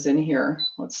blessings is in here.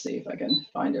 Let's see if I can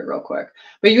find it real quick.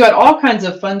 But you got all kinds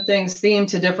of fun things themed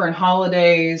to different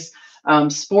holidays,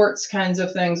 sports kinds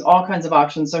of things, all kinds of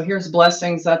options. So here's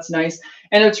blessings. That's nice.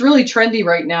 And it's really trendy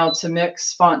right now to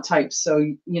mix font types. So,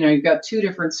 you've got 2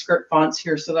 different script fonts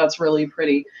here. So that's really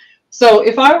pretty. So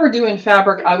if I were doing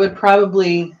fabric, I would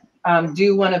probably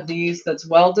do one of these that's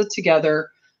welded together,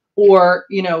 or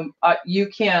you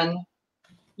can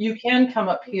come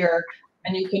up here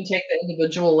and you can take the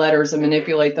individual letters and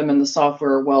manipulate them in the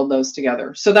software, weld those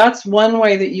together. So that's one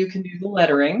way that you can do the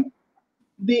lettering.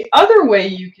 The other way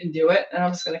you can do it, and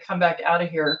I'm just going to come back out of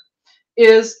here,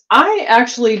 is I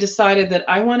actually decided that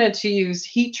I wanted to use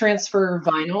heat transfer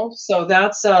vinyl. So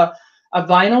that's a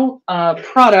vinyl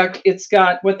product. It's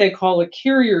got what they call a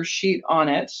carrier sheet on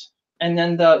it. and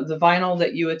then the vinyl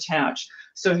that you attach.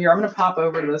 So here, I'm going to pop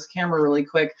over to this camera really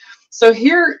quick. So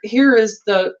here is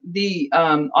the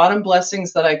Autumn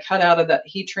Blessings that I cut out of that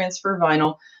heat transfer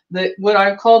vinyl. What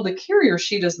I call the carrier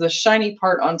sheet is the shiny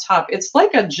part on top. It's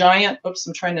like a giant, oops,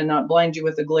 I'm trying to not blind you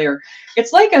with the glare.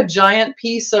 It's like a giant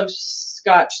piece of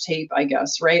Scotch tape, I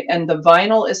guess, right? And the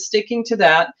vinyl is sticking to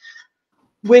that.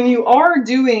 When you are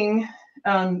doing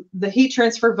the heat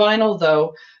transfer vinyl,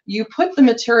 though, you put the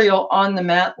material on the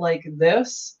mat like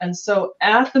this. And so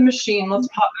at the machine, let's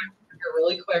pop back here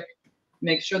really quick,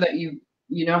 make sure that you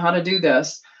know how to do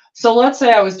this. So let's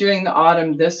say I was doing the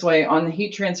autumn this way on the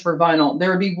heat transfer vinyl.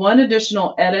 There would be one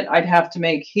additional edit I'd have to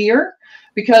make here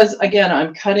because, again,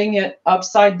 I'm cutting it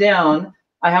upside down.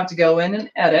 I have to go in and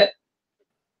edit.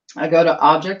 I go to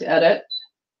Object, Edit,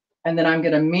 and then I'm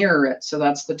going to mirror it. So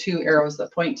that's the two arrows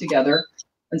that point together.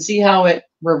 And see how it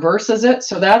reverses it?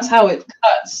 So that's how it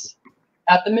cuts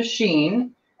at the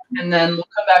machine. And then we'll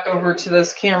come back over to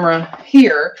this camera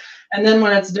here. And then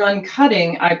when it's done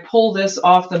cutting, I pull this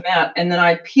off the mat and then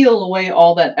I peel away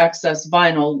all that excess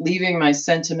vinyl, leaving my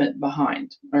sentiment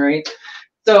behind. All right.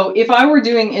 So if I were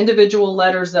doing individual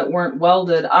letters that weren't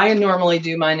welded, I normally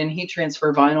do mine in heat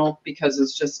transfer vinyl because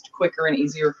it's just quicker and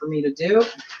easier for me to do.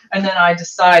 And then I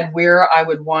decide where I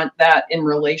would want that in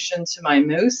relation to my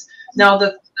mousse. Now,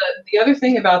 the other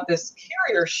thing about this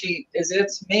carrier sheet is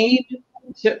it's made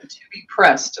to be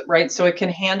pressed, right? So it can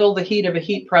handle the heat of a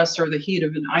heat press or the heat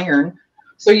of an iron.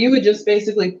 So you would just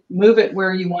basically move it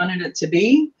where you wanted it to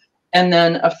be and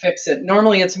then affix it.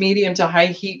 Normally it's medium to high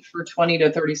heat for 20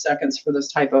 to 30 seconds for this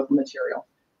type of material.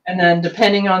 And then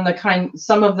depending on the kind,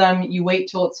 some of them you wait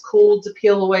till it's cooled to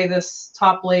peel away this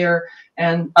top layer,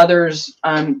 and others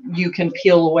you can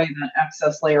peel away that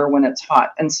excess layer when it's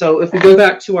hot. And so if we go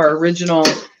back to our original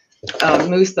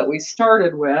mousse that we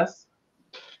started with,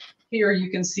 here you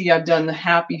can see I've done the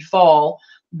Happy Fall.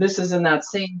 This is in that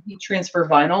same heat transfer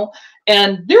vinyl.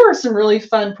 And there are some really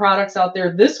fun products out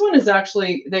there. This one is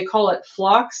actually, they call it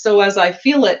Flock. So as I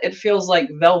feel it, it feels like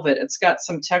velvet. It's got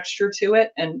some texture to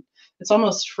it and it's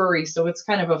almost furry. So it's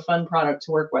kind of a fun product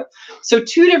to work with. So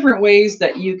two different ways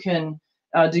that you can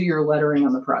do your lettering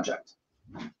on the project.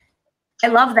 I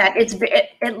love that.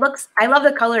 It looks, I love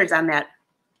the colors on that.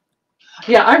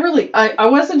 Yeah, I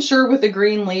wasn't sure with the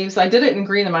green leaves. I did it in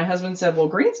green and my husband said, well,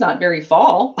 green's not very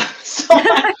fall. So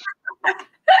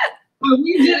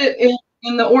we did it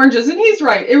in the oranges, and he's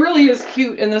right. It really is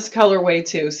cute in this colorway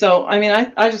too. So, I mean,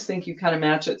 I just think you kind of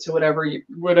match it to whatever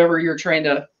you're trying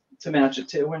to match it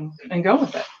to and go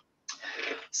with it.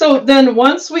 So then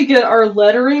once we get our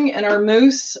lettering and our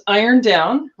mousse ironed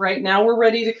down, right now we're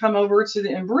ready to come over to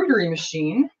the embroidery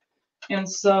machine. And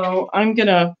so I'm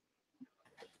gonna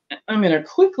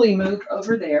quickly move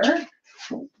over there.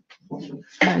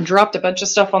 I dropped a bunch of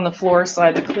stuff on the floor, so I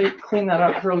had to clean that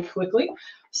up really quickly.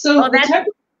 So that's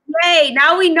great.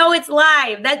 Now we know it's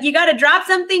live. That you got to drop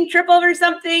something, trip over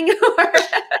something.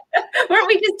 Weren't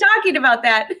we just talking about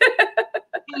that?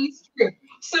 That's true.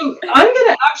 So I'm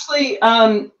going to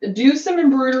actually do some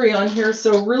embroidery on here.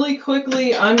 So really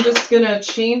quickly, I'm just going to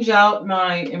change out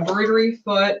my embroidery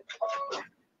foot.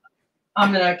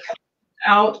 I'm going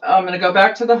to go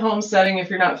back to the home setting if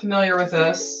you're not familiar with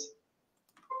this.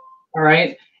 All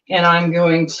right. And I'm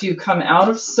going to come out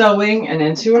of sewing and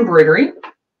into embroidery.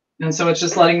 And so it's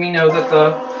just letting me know that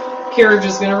the carriage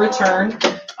is going to return.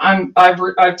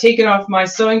 I've taken off my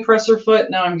sewing presser foot.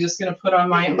 Now I'm just going to put on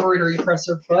my embroidery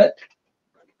presser foot.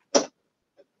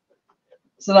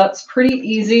 So that's pretty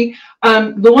easy.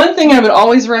 The one thing I would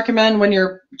always recommend when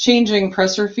you're changing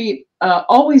presser feet,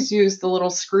 always use the little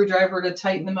screwdriver to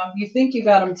tighten them up. You think you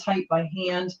got them tight by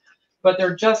hand, but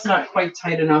they're just not quite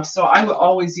tight enough. So I would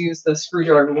always use the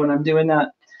screwdriver when I'm doing that.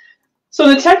 So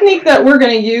the technique that we're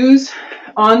going to use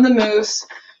on the mousse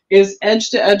is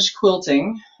edge-to-edge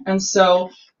quilting. And so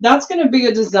that's going to be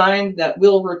a design that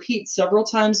will repeat several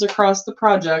times across the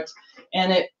project.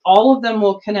 And all of them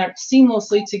will connect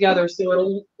seamlessly together. So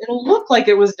it'll look like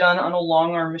it was done on a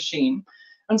long arm machine.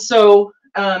 And so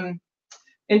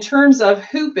in terms of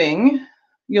hooping,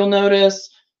 you'll notice,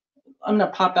 I'm going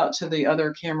to pop out to the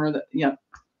other camera.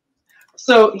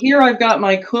 So here I've got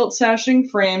my quilt sashing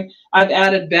frame. I've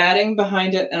added batting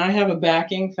behind it, and I have a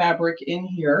backing fabric in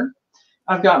here.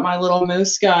 I've got my little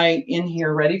mousse guy in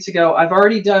here ready to go. I've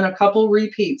already done a couple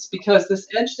repeats because this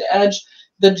edge to edge,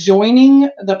 the joining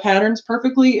the patterns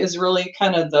perfectly is really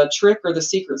kind of the trick or the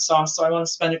secret sauce. So I want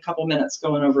to spend a couple minutes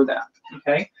going over that.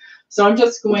 Okay. So I'm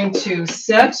just going to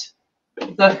set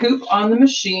the hoop on the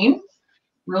machine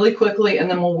really quickly, and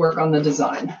then we'll work on the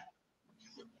design.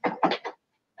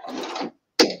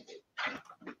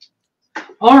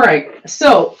 All right,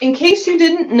 so in case you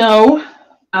didn't know,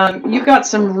 you've got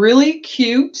some really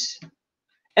cute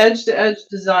edge-to-edge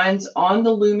designs on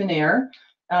the Luminaire.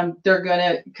 They're going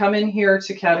to come in here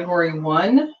to category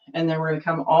 1, and then we're going to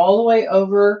come all the way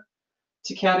over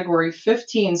to category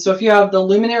 15. So if you have the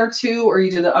Luminaire 2 or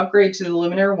you do the upgrade to the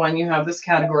Luminaire 1, you have this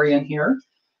category in here.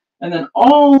 And then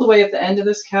all the way at the end of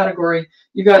this category,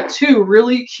 you've got 2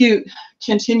 really cute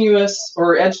continuous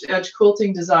or edge-to-edge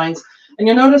quilting designs. And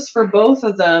you'll notice for both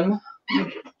of them,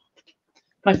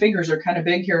 my fingers are kind of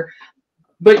big here,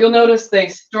 but you'll notice they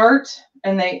start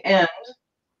and they end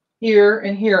here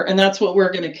and here, and that's what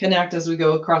we're going to connect as we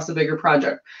go across a bigger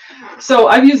project. So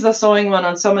I've used the sewing one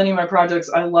on so many of my projects.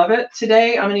 I love it.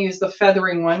 Today I'm going to use the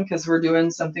feathering one because we're doing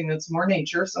something that's more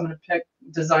nature. So I'm going to pick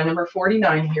design number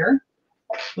 49 here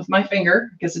with my finger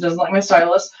because it doesn't like my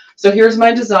stylus. So here's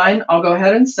my design. I'll go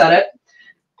ahead and set it.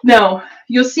 Now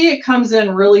you'll see it comes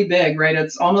in really big, right?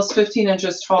 It's almost 15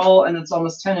 inches tall and it's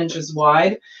almost 10 inches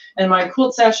wide. And my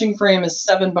quilt sashing frame is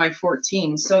 7 by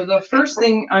 14. So the first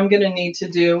thing I'm going to need to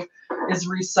do is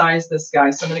resize this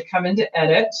guy. So I'm going to come into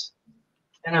edit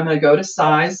and I'm going to go to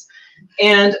size.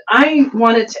 And I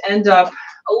want it to end up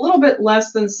a little bit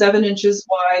less than 7 inches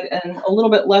wide and a little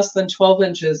bit less than 12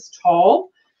 inches tall.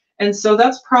 And so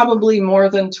that's probably more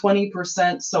than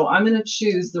 20%. So I'm going to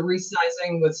choose the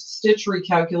resizing with stitch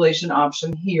recalculation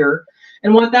option here.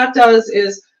 And what that does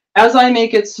is, as I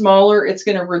make it smaller, it's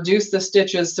going to reduce the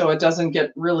stitches so it doesn't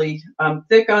get really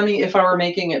thick on me. If I were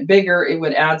making it bigger, it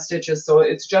would add stitches. So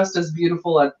it's just as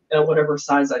beautiful at whatever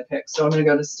size I pick. So I'm going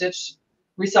to go to stitch,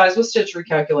 resize with stitch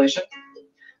recalculation.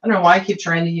 I don't know why I keep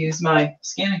trying to use my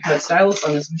ScanNCut stylus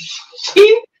on this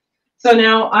machine. So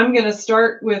now I'm going to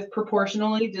start with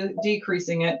proportionally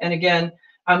decreasing it. And again,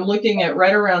 I'm looking at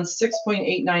right around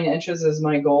 6.89 inches as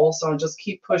my goal. So I'll just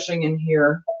keep pushing in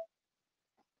here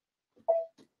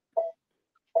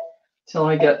till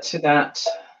I get to that.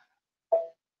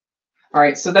 All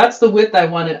right, so that's the width I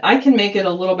wanted. I can make it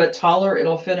a little bit taller.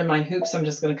 It'll fit in my hoops. I'm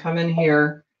just going to come in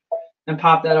here and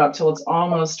pop that up till it's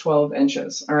almost 12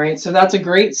 inches. All right, so that's a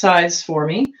great size for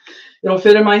me. It'll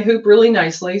fit in my hoop really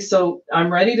nicely. So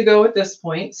I'm ready to go at this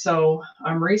point. So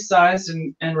I'm resized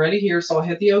and ready here. So I'll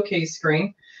hit the OK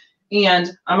screen.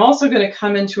 And I'm also going to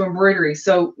come into embroidery.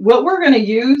 So what we're going to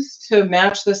use to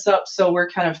match this up so we're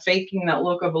kind of faking that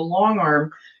look of a long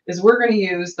arm is we're going to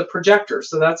use the projector.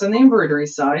 So that's on the embroidery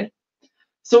side.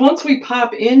 So once we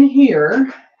pop in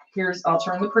here, I'll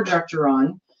turn the projector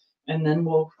on, and then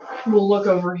we'll look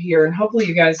over here, and hopefully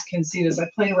you guys can see this. I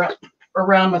played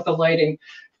around with the lighting.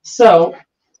 So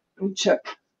let me check.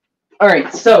 All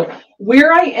right, so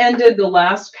where I ended the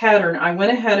last pattern, I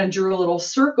went ahead and drew a little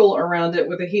circle around it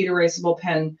with a heat erasable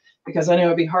pen because I know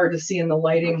it'd be hard to see in the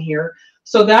lighting here.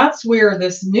 So that's where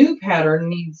this new pattern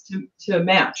needs to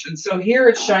match. And so here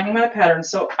it's shining my pattern.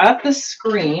 So at the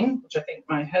screen, which I think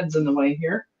my head's in the way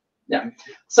here. Yeah.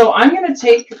 So I'm going to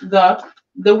take the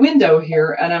window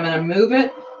here and I'm going to move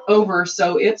it over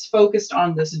so it's focused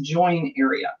on this join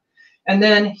area. And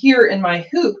then here in my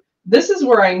hoop, this is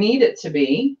where I need it to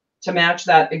be to match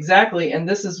that exactly. And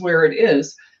this is where it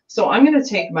is. So I'm going to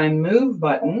take my move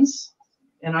buttons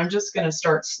and I'm just going to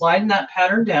start sliding that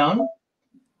pattern down.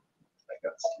 I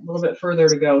got a little bit further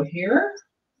to go here.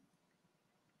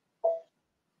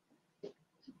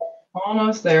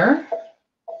 Almost there.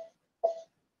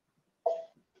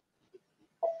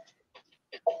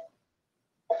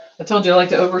 I told you I like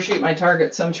to overshoot my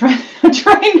target, so I'm trying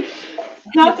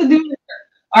not to do it.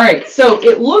 All right, so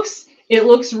it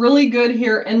looks really good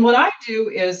here. And what I do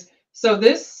is, so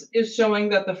this is showing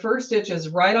that the first stitch is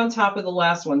right on top of the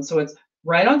last one. So it's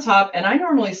right on top, and I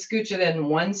normally scooch it in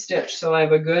one stitch. So I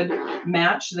have a good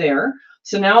match there.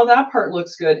 So now that part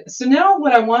looks good. So now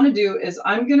what I want to do is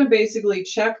I'm going to basically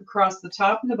check across the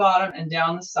top and the bottom and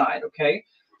down the side, okay?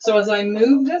 So as I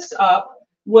move this up,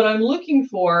 what I'm looking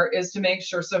for is to make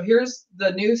sure, so here's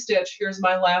the new stitch, here's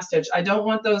my last stitch. I don't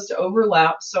want those to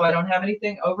overlap, so I don't have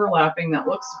anything overlapping. That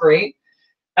looks great.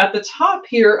 At the top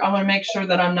here, I want to make sure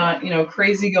that I'm not,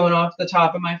 crazy going off the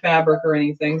top of my fabric or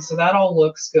anything. So that all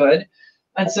looks good.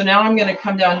 And so now I'm going to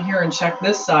come down here and check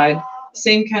this side.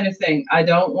 Same kind of thing. I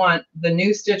don't want the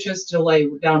new stitches to lay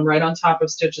down right on top of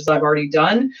stitches I've already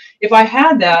done. If I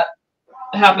had that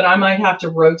happen, I might have to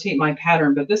rotate my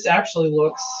pattern, but this actually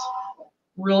looks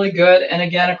really good. And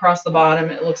again, across the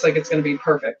bottom, it looks like it's going to be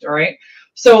perfect. All right.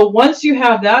 So once you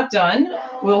have that done,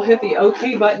 we'll hit the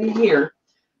OK button here.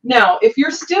 Now, if you're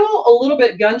still a little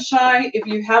bit gun shy, if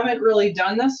you haven't really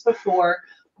done this before,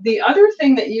 the other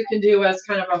thing that you can do as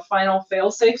kind of a final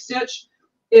fail-safe stitch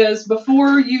is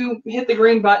before you hit the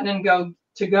green button and go,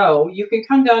 you can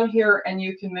come down here and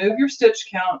you can move your stitch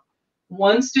count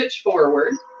 1 stitch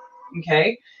forward,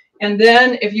 okay? And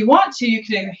then if you want to, you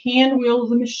can hand wheel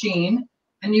the machine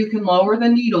and you can lower the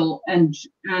needle, and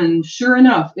sure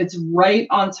enough, it's right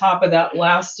on top of that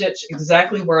last stitch,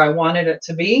 exactly where I wanted it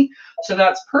to be. So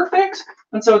that's perfect.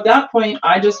 And so at that point,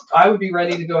 I would be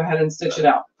ready to go ahead and stitch it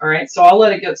out. All right, so I'll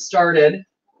let it get started,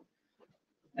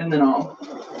 and then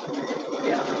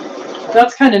yeah,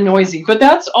 that's kind of noisy, but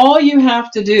that's all you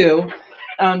have to do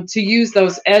to use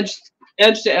those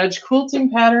edge-to-edge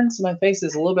quilting patterns. My face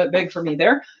is a little bit big for me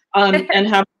there, and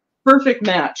have perfect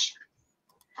match.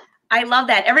 I love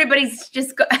that. Everybody's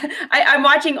just, I'm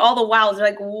watching all the wows. They're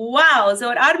like, wow.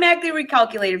 So it automatically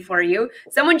recalculated for you.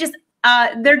 Someone just,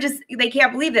 they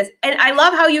can't believe this. And I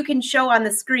love how you can show on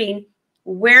the screen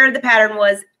where the pattern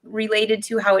was related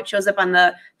to how it shows up on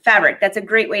the fabric. That's a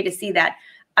great way to see that.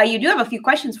 You do have a few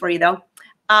questions for you though.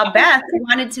 Beth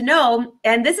wanted to know,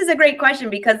 and this is a great question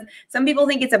because some people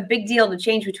think it's a big deal to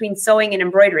change between sewing and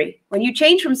embroidery. When you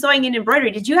change from sewing and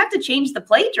embroidery, did you have to change the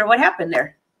plate or what happened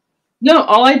there? No,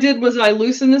 all I did was I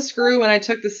loosened the screw and I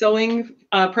took the sewing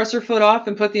presser foot off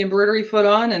and put the embroidery foot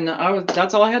on, and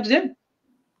that's all I had to do.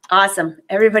 Awesome.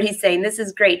 Everybody's saying this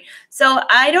is great. So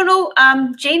I don't know,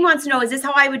 Jane wants to know, is this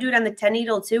how I would do it on the 10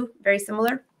 needle too? Very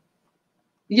similar?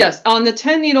 Yes, on the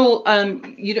 10 needle,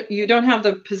 you don't have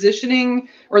the positioning,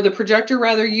 or the projector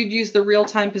rather, you'd use the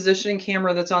real-time positioning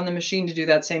camera that's on the machine to do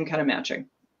that same kind of matching.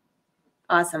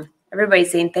 Awesome.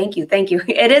 Everybody's saying thank you, thank you.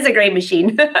 It is a great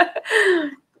machine.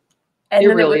 And it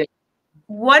really is.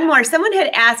 One more. Someone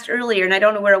had asked earlier, and I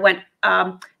don't know where it went.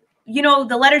 You know,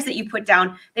 the letters that you put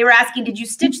down, they were asking, did you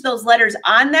stitch those letters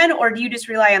on then, or do you just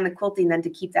rely on the quilting then to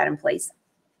keep that in place?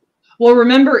 Well,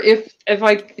 remember, if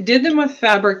I did them with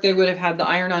fabric, they would have had the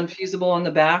iron-on fusible on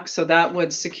the back, so that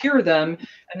would secure them.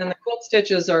 And then the quilt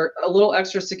stitches are a little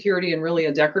extra security and really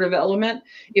a decorative element.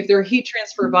 If they're heat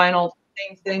transfer vinyl,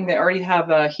 same thing. They already have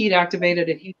a heat-activated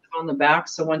adhesive on the back,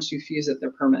 so once you fuse it,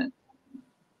 they're permanent.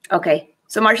 Okay.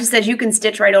 So Marcia says you can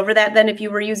stitch right over that then if you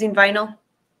were using vinyl?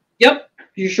 Yep,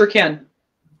 you sure can.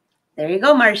 There you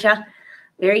go, Marcia.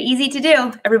 Very easy to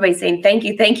do. Everybody's saying, thank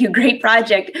you, great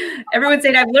project. Everyone's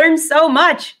saying, I've learned so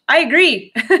much. I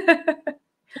agree.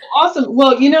 Awesome.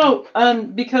 Well, you know,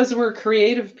 because we're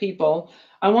creative people,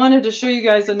 I wanted to show you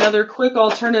guys another quick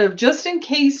alternative, just in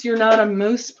case you're not a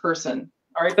moose person.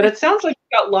 All right, but it sounds like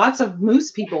you've got lots of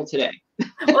moose people today.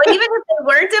 Well, even if they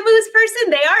weren't a moose person,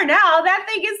 they are now. That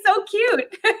thing is so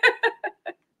cute.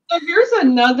 So here's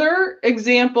another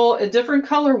example, a different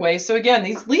colorway. So again,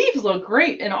 these leaves look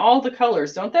great in all the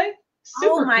colors, don't they?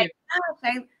 Super oh my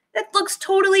gosh, that looks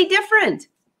totally different.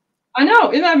 I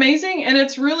know, isn't that amazing? And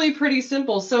it's really pretty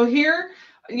simple. So here,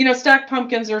 you know, stacked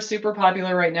pumpkins are super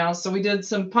popular right now. So we did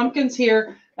some pumpkins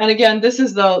here. And again, this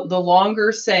is the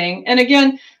longer saying. And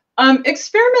again,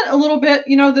 experiment a little bit.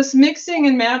 You know, this mixing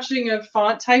and matching of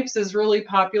font types is really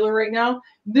popular right now.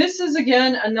 This is,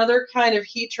 again, another kind of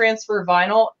heat transfer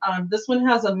vinyl. This one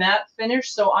has a matte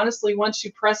finish. So honestly, once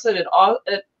you press it,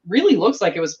 it really looks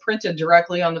like it was printed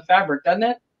directly on the fabric, doesn't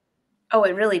it? Oh,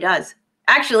 it really does.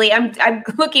 Actually, I'm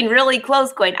looking really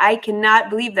close, Quinn. I cannot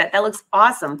believe that. That looks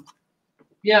awesome.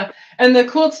 Yeah, and the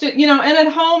quilt, you know, and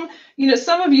at home, you know,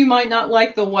 some of you might not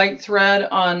like the white thread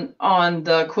on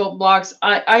the quilt blocks.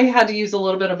 I had to use a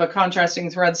little bit of a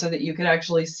contrasting thread so that you could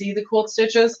actually see the quilt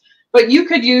stitches. But you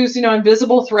could use, you know,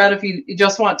 invisible thread if you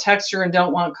just want texture and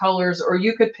don't want colors, or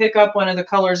you could pick up one of the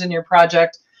colors in your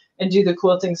project and do the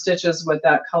quilting stitches with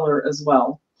that color as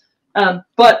well.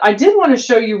 But I did want to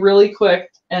show you really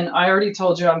quick, and I already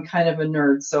told you I'm kind of a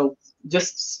nerd, so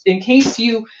just in case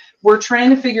you were trying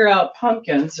to figure out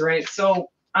pumpkins, right? So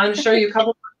I'm going to show you a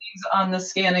couple of things on the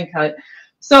ScanNCut.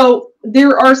 So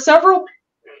there are several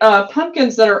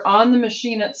pumpkins that are on the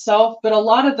machine itself, but a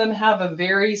lot of them have a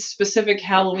very specific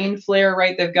Halloween flair,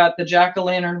 right? They've got the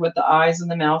jack-o'-lantern with the eyes and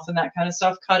the mouth and that kind of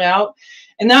stuff cut out.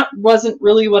 And that wasn't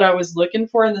really what I was looking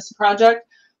for in this project.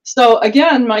 So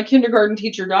again, my kindergarten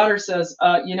teacher daughter says,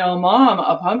 you know, Mom,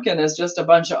 a pumpkin is just a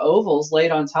bunch of ovals laid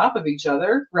on top of each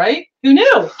other, right? Who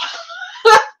knew?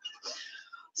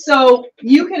 So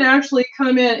you can actually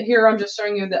come in here. I'm just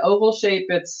showing you the oval shape.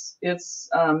 It's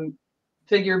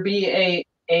figure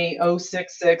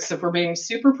BA066. If we're being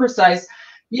super precise,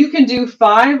 you can do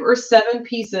 5 or 7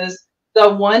 pieces. The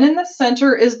one in the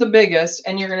center is the biggest,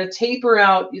 and you're going to taper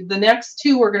out. The next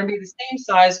 2 are going to be the same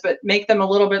size, but make them a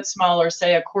little bit smaller,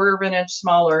 say a 1/4 of an inch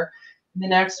smaller. The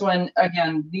next one,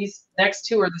 again, these next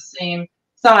 2 are the same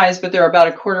size, but they're about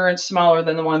a 1/4 inch smaller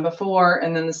than the one before,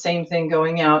 and then the same thing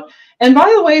going out. And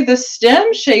by the way, the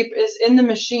stem shape is in the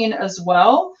machine as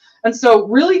well. And so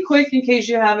really quick, in case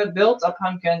you haven't built a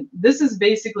pumpkin, this is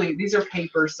basically, these are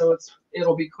paper, so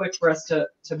it'll be quick for us to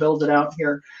build it out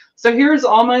here. So here's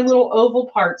all my little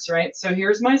oval parts, right? So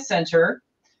here's my center,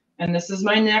 and this is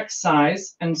my neck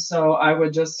size. And so I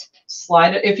would just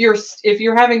slide it. If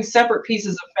you're having separate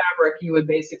pieces of fabric, you would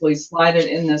basically slide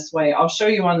it in this way. I'll show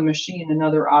you on the machine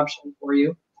another option for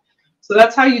you. So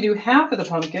that's how you do half of the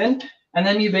pumpkin. And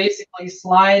then you basically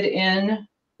slide in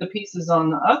the pieces on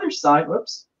the other side,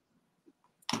 whoops,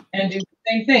 and do the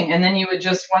same thing. And then you would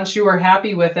just, once you were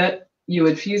happy with it, you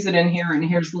would fuse it in here, and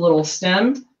here's the little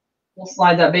stem. We'll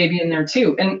slide that baby in there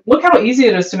too. And look how easy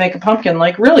it is to make a pumpkin.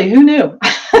 Like, really, who knew?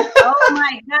 Oh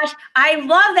my gosh, I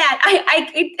love that.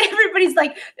 Everybody's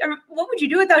like, what would you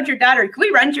do without your daughter? Can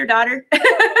we rent your daughter?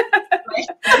 This is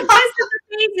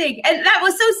amazing. And that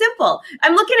was so simple.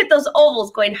 I'm looking at those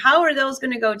ovals going, how are those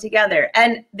going to go together?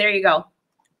 And there you go.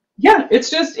 Yeah,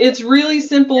 it's really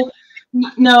simple.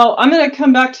 Now, I'm going to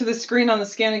come back to the screen on the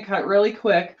ScanNCut really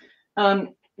quick.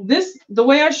 The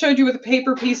way I showed you with the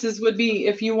paper pieces would be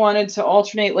if you wanted to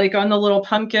alternate, like on the little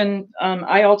pumpkin,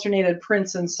 I alternated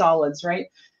prints and solids, right?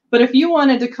 But if you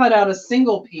wanted to cut out a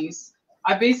single piece,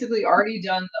 I've basically already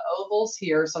done the ovals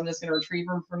here. So I'm just going to retrieve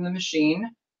them from the machine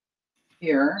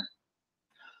here.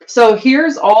 So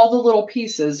here's all the little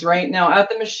pieces right now at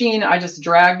the machine. I just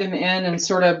dragged them in and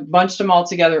sort of bunched them all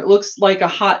together. It looks like a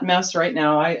hot mess right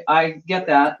now. I get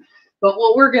that. But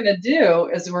what we're going to do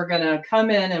is we're going to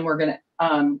come in and we're going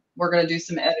to do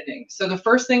some editing. So the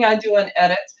first thing I do in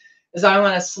edit is I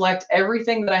want to select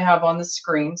everything that I have on the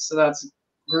screen. So that's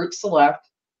group select.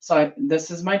 So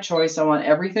this is my choice. I want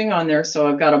everything on there. So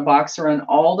I've got a box around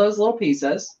all those little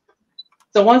pieces.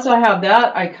 So once I have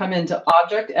that, I come into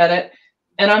Object Edit,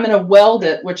 and I'm going to weld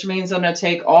it, which means I'm going to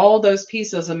take all those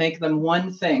pieces and make them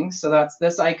one thing. So that's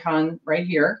this icon right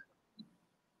here.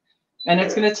 And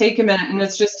it's going to take a minute, and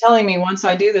it's just telling me once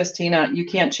I do this, Tina, you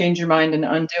can't change your mind and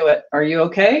undo it. Are you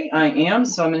okay? I am.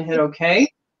 So I'm going to hit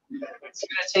OK. It's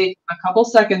going to take a couple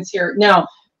seconds here. Now,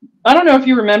 I don't know if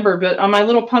you remember, but on my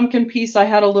little pumpkin piece, I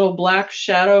had a little black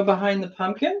shadow behind the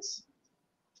pumpkins.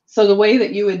 So the way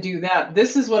that you would do that,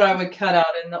 this is what I would cut out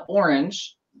in the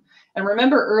orange. And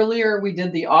remember earlier we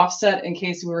did the offset in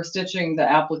case we were stitching the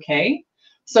applique.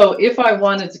 So if I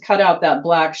wanted to cut out that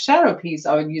black shadow piece,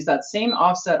 I would use that same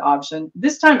offset option.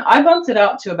 This time I bumped it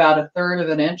out to about 1/3 of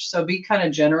an inch. So be kind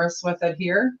of generous with it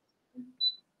here.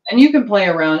 And you can play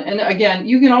around. And again,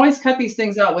 you can always cut these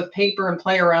things out with paper and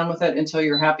play around with it until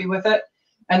you're happy with it.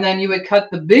 And then you would cut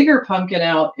the bigger pumpkin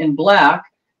out in black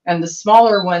and the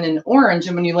smaller one in orange.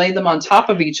 And when you lay them on top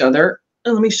of each other,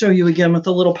 and let me show you again with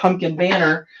the little pumpkin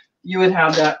banner, you would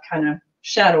have that kind of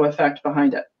shadow effect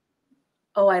behind it.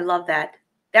 Oh, I love that.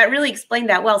 That really explained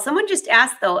that well. Someone just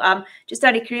asked though, just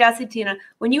out of curiosity, Tina,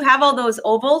 when you have all those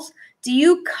ovals, do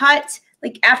you cut,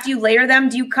 like after you layer them,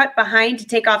 do you cut behind to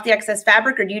take off the excess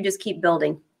fabric, or do you just keep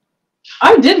building?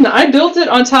 I didn't. I built it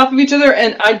on top of each other,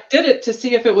 and I did it to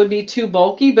see if it would be too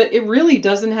bulky, but it really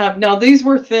doesn't have. Now, these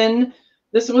were thin.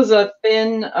 This was a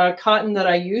thin cotton that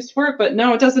I used for it, but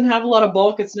no, it doesn't have a lot of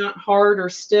bulk. It's not hard or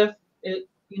stiff. It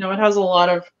has a lot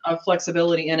of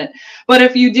flexibility in it. But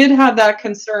if you did have that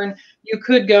concern, you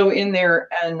could go in there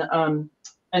and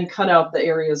cut out the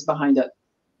areas behind it.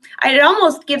 It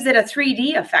almost gives it a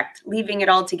 3D effect, leaving it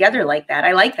all together like that.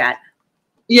 I like that.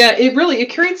 Yeah,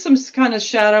 it creates some kind of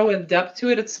shadow and depth to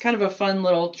it. It's kind of a fun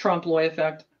little trompe-l'oeil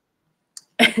effect.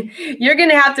 You're going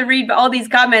to have to read all these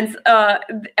comments.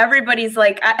 Everybody's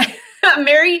like,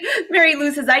 Mary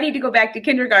Lou says, I need to go back to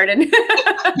kindergarten.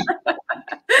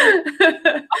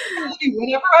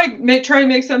 Whenever I try to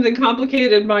make something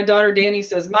complicated, my daughter Danny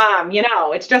says, Mom,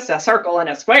 it's just a circle and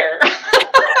a square.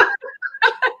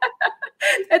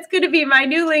 That's going to be my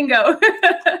new lingo.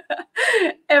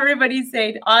 Everybody's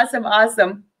saying, awesome,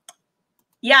 awesome.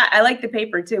 Yeah, I like the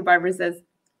paper too, Barbara says.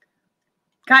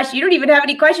 Gosh, you don't even have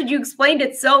any questions. You explained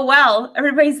it so well.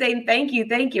 Everybody's saying thank you,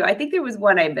 thank you. I think there was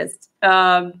one I missed.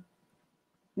 No.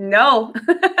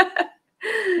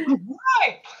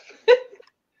 Right.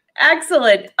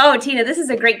 Excellent. Oh, Tina, this is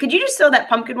a great. Could you just show that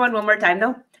pumpkin one more time,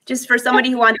 though? Just for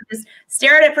somebody who wanted to just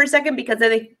stare at it for a second, because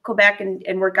then they go back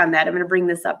and work on that. I'm going to bring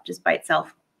this up just by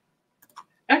itself.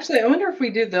 Actually, I wonder if we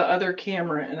did the other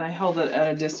camera and I held it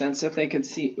at a distance, if they could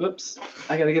see. Oops,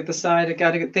 I got to get the side. I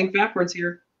got to think backwards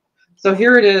here. So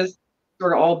here it is,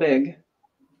 sort of all big.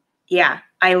 Yeah,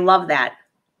 I love that.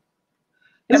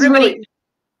 Everybody,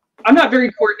 I'm not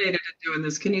very coordinated at doing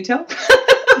this. Can you tell?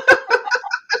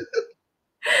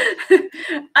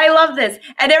 I love this.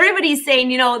 And everybody's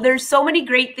saying, there's so many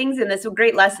great things in this. A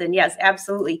great lesson. Yes,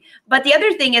 absolutely. But the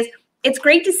other thing is, it's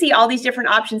great to see all these different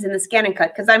options in the ScanNCut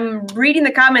because I'm reading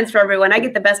the comments for everyone. I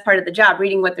get the best part of the job,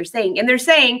 reading what they're saying. And they're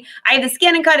saying, I have the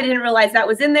ScanNCut, I didn't realize that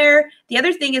was in there. The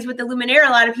other thing is with the Luminaire,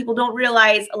 a lot of people don't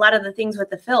realize a lot of the things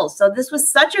with the fills. So this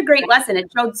was such a great lesson.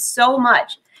 It showed so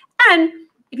much. And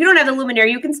if you don't have the Luminaire,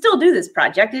 you can still do this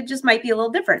project. It just might be a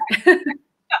little different.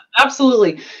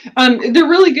 Absolutely. They're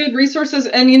really good resources.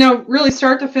 And, you know, really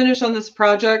start to finish on this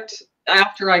project,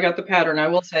 after I got the pattern, I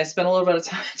will say I spent a little bit of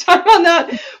time on that.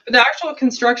 But the actual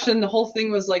construction, the whole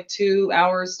thing was like 2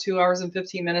 hours and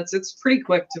 15 minutes. It's pretty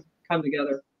quick to come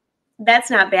together.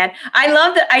 That's not bad. I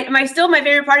love that. My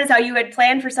favorite part is how you had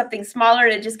planned for something smaller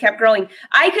and it just kept growing.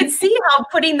 I could see how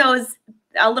putting those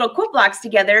little quilt blocks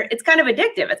together, it's kind of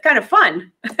addictive. It's kind of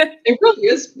fun. It really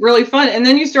is really fun. And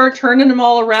then you start turning them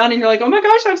all around and you're like, oh my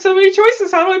gosh, I have so many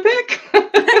choices. How do I pick?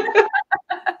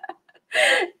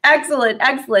 Excellent,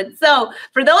 excellent. So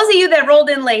for those of you that rolled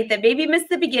in late, that maybe missed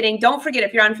the beginning, don't forget,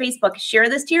 if you're on Facebook, share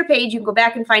this to your page. You can go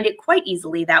back and find it quite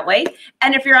easily that way.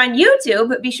 And if you're on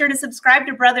YouTube, be sure to subscribe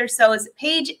to Brother Sew's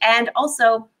page. And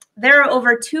also, there are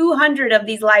over 200 of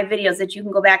these live videos that you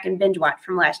can go back and binge watch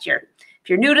from last year. If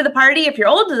you're new to the party, if you're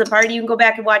old to the party, you can go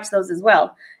back and watch those as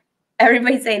well.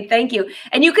 Everybody's saying thank you.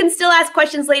 And you can still ask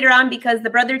questions later on because the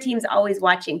Brother team's always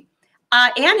watching.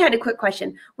 Anne had a quick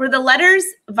question. Were the letters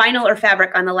vinyl or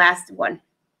fabric on the last one?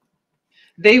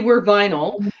 They were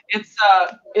vinyl.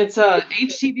 It's a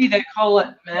HTV. They call it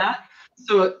matte.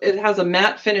 So it has a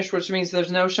matte finish, which means there's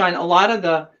no shine. A lot of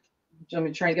the, let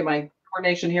me try and get my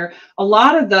coordination here. A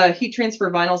lot of the heat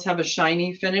transfer vinyls have a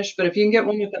shiny finish, but if you can get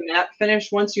one with a matte finish,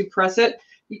 once you press it,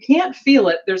 you can't feel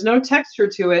it. There's no texture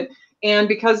to it. And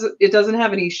because it doesn't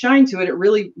have any shine to it, it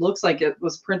really looks like it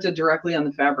was printed directly on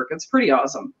the fabric. It's pretty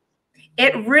awesome.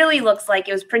 It really looks like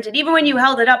it was printed. Even when you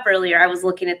held it up earlier, I was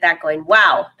looking at that going,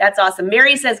 wow, that's awesome.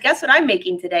 Mary says, guess what I'm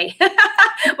making today?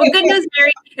 Well, good news,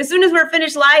 Mary. As soon as we're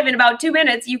finished live in about 2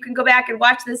 minutes, you can go back and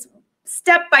watch this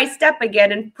step by step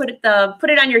again and put it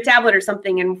on your tablet or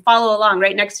something and follow along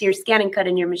right next to your ScanNCut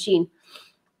in your machine.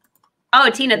 Oh,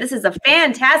 Tina, this is a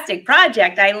fantastic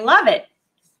project. I love it.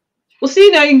 Well,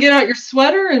 see, now you can get out your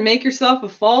sweater and make yourself a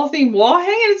fall themed wall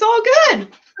hanging. It's all good.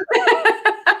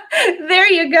 There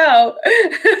you go.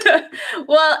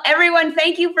 Well, everyone,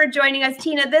 thank you for joining us.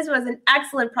 Tina, this was an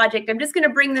excellent project. I'm just going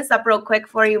to bring this up real quick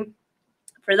for you.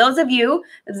 For those of you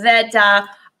that,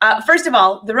 first of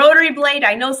all, the rotary blade,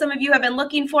 I know some of you have been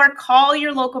looking for, call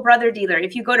your local Brother dealer.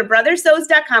 If you go to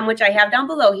brothersews.com, which I have down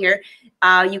below here,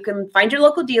 you can find your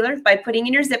local dealer by putting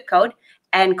in your zip code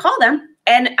and call them.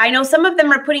 And I know some of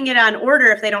them are putting it on order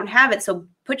if they don't have it. So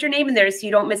put your name in there so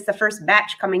you don't miss the first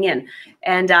batch coming in.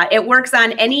 And it works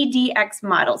on any DX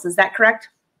models. Is that correct?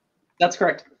 That's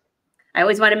correct. I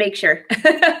always want to make sure.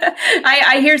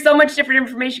 I hear so much different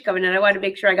information coming in. I want to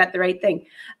make sure I got the right thing.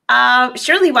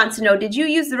 Shirley wants to know, did you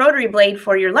use the rotary blade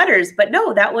for your letters? But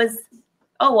no, that was,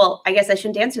 oh, well, I guess I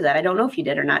shouldn't answer that. I don't know if you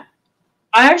did or not.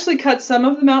 I actually cut some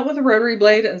of them out with a rotary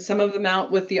blade and some of them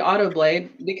out with the auto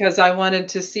blade because I wanted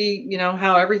to see, you know,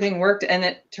 how everything worked, and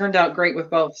it turned out great with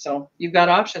both. So you've got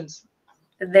options.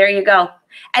 There you go.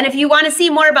 And if you want to see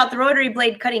more about the rotary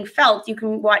blade cutting felt, you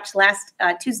can watch last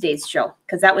Tuesday's show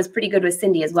because that was pretty good with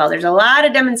Cindy as well. There's a lot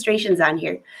of demonstrations on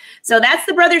here. So that's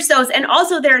the Brother Sews. And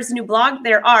also there are new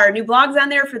blogs on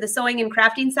there for the sewing and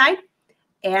crafting side.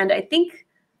 And I think,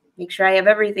 make sure I have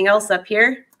everything else up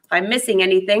here. If I'm missing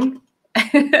anything.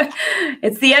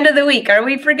 It's the end of the week. Are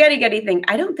we forgetting anything?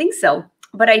 I don't think so.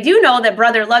 But I do know that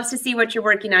Brother loves to see what you're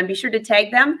working on. Be sure to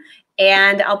tag them.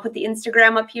 And I'll put the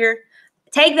Instagram up here.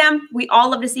 Tag them. We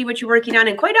all love to see what you're working on.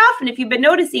 And quite often, if you've been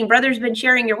noticing, Brother's been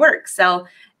sharing your work. So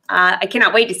I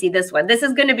cannot wait to see this one. This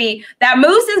is going to be, that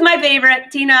moose is my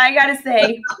favorite, Tina, I got to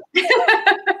say.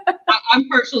 I'm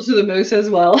partial to the moose as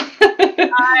well.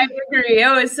 I agree.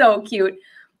 It was so cute.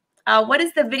 What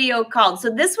is the video called? So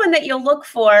this one that you'll look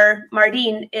for,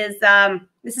 Mardine, is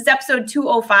this is episode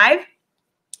 205.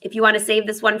 If you want to save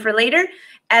this one for later.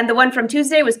 And the one from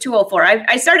Tuesday was 204.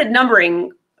 I started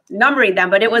numbering them,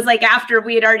 but it was like after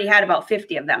we had already had about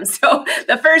 50 of them. So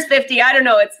the first 50, I don't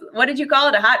know, it's, what did you call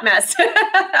it? A hot mess.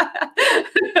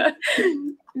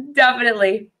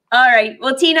 Definitely. All right.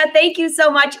 Well, Tina, thank you so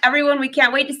much. Everyone, we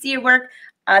can't wait to see your work.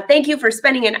 Thank you for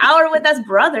spending an hour with us,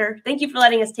 Brother. Thank you for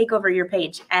letting us take over your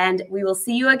page. And we will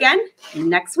see you again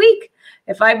next week.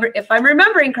 If I'm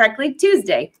remembering correctly,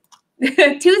 Tuesday.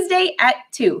 Tuesday at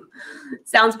 2.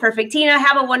 Sounds perfect. Tina,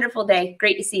 have a wonderful day.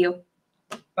 Great to see you.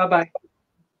 Bye-bye.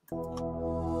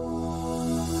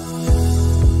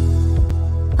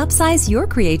 Upsize your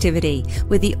creativity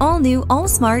with the all-new,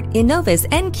 all-smart Innovus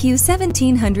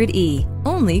NQ1700E,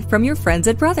 only from your friends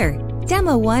at Brother.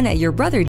 Demo one at your Brother